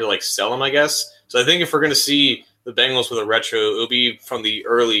hard to sell them, I guess. So I think if we're gonna see the Bengals with a retro, it'll be from the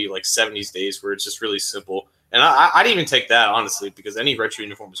early 70s days where it's just really simple. And I'd even take that, honestly, because any retro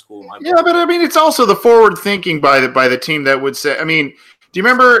uniform is cool in my book. Yeah, but I mean, it's also the forward thinking by the team that would say. I mean, do you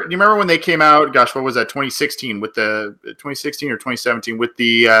remember when they came out? Gosh, what was that? 2016 with the 2016 or 2017 with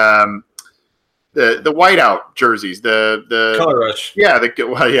the whiteout jerseys, the color rush. Yeah,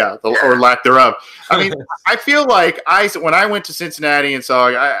 or lack thereof. I mean, I feel like when I went to Cincinnati and saw,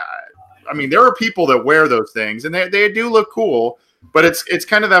 I mean, there are people that wear those things and they do look cool. But it's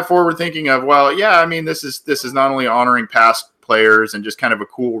kind of that forward thinking of, well, yeah, I mean, this is not only honoring past players and just kind of a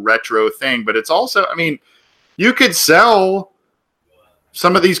cool retro thing, but it's also, I mean, you could sell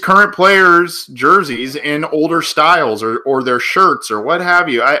some of these current players' jerseys in older styles or their shirts or what have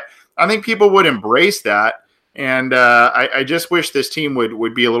you. I think people would embrace that, and I just wish this team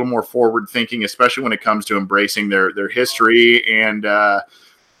would be a little more forward thinking, especially when it comes to embracing their history and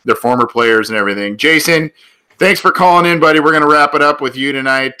their former players and everything. Jason, thanks for calling in, buddy. We're going to wrap it up with you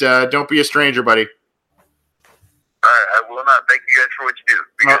tonight. Don't be a stranger, buddy. All right, I will not. Thank you guys for what you do.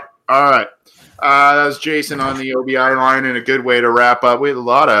 Be good. All right. That was Jason on the OBI line, and a good way to wrap up. We had a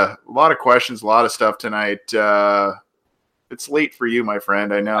lot of questions, a lot of stuff tonight. It's late for you, my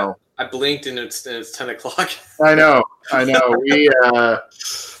friend. I know. I blinked and it's 10 o'clock. I know.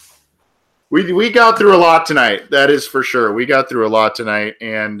 We got through a lot tonight. That is for sure. We got through a lot tonight,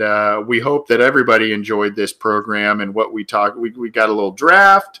 and we hope that everybody enjoyed this program and what we talked. We got a little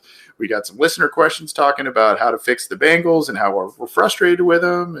draft. We got some listener questions talking about how to fix the Bengals and how we're frustrated with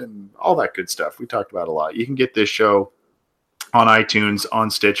them and all that good stuff. We talked about a lot. You can get this show on iTunes, on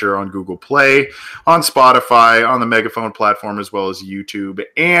Stitcher, on Google Play, on Spotify, on the Megaphone platform, as well as YouTube,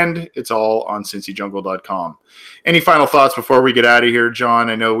 and it's all on CincyJungle.com. Any final thoughts before we get out of here, John?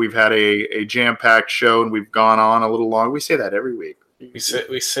 I know we've had a jam-packed show, and we've gone on a little long. We say that every week. We say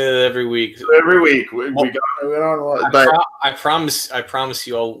that every week. Every week. We got on a lot. But I promise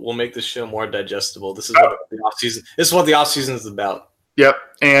you all we'll make this show more digestible. This is what the off-season. This is what the off-season is about. Yep.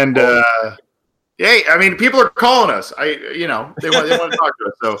 And hey, I mean, people are calling us. They want to talk to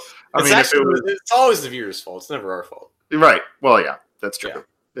us. So I mean, it's always the viewer's fault. It's never our fault. Right. Well, yeah, that's true.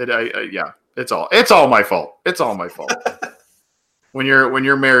 Yeah. It's all my fault. It's all my fault. When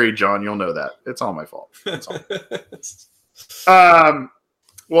you're married, John, you'll know that. It's all my fault. It's all.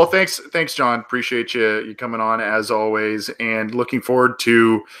 Well, thanks, John. Appreciate you coming on as always, and looking forward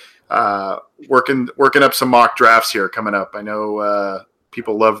to working up some mock drafts here coming up. I know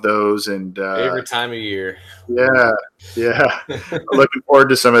people love those, and favorite time of year. Yeah. Looking forward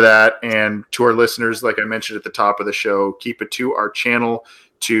to some of that. And to our listeners, like I mentioned at the top of the show, keep it to our channel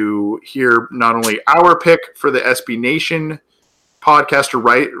to hear not only our pick for the SB Nation podcast or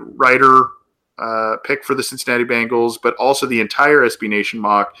writer pick for the Cincinnati Bengals, but also the entire SB Nation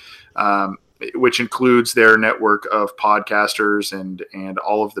mock, which includes their network of podcasters and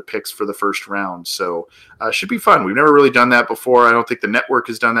all of the picks for the first round. So should be fun. We've never really done that before. I don't think the network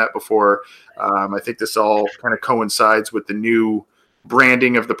has done that before. I think this all kind of coincides with the new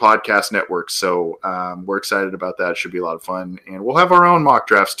branding of the podcast network. So we're excited about that. It should be a lot of fun. And we'll have our own mock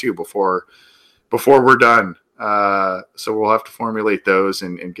drafts too before we're done. So we'll have to formulate those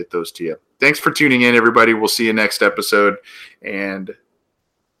and get those to you. Thanks for tuning in, everybody. We'll see you next episode. And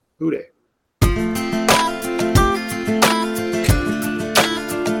Hoo day.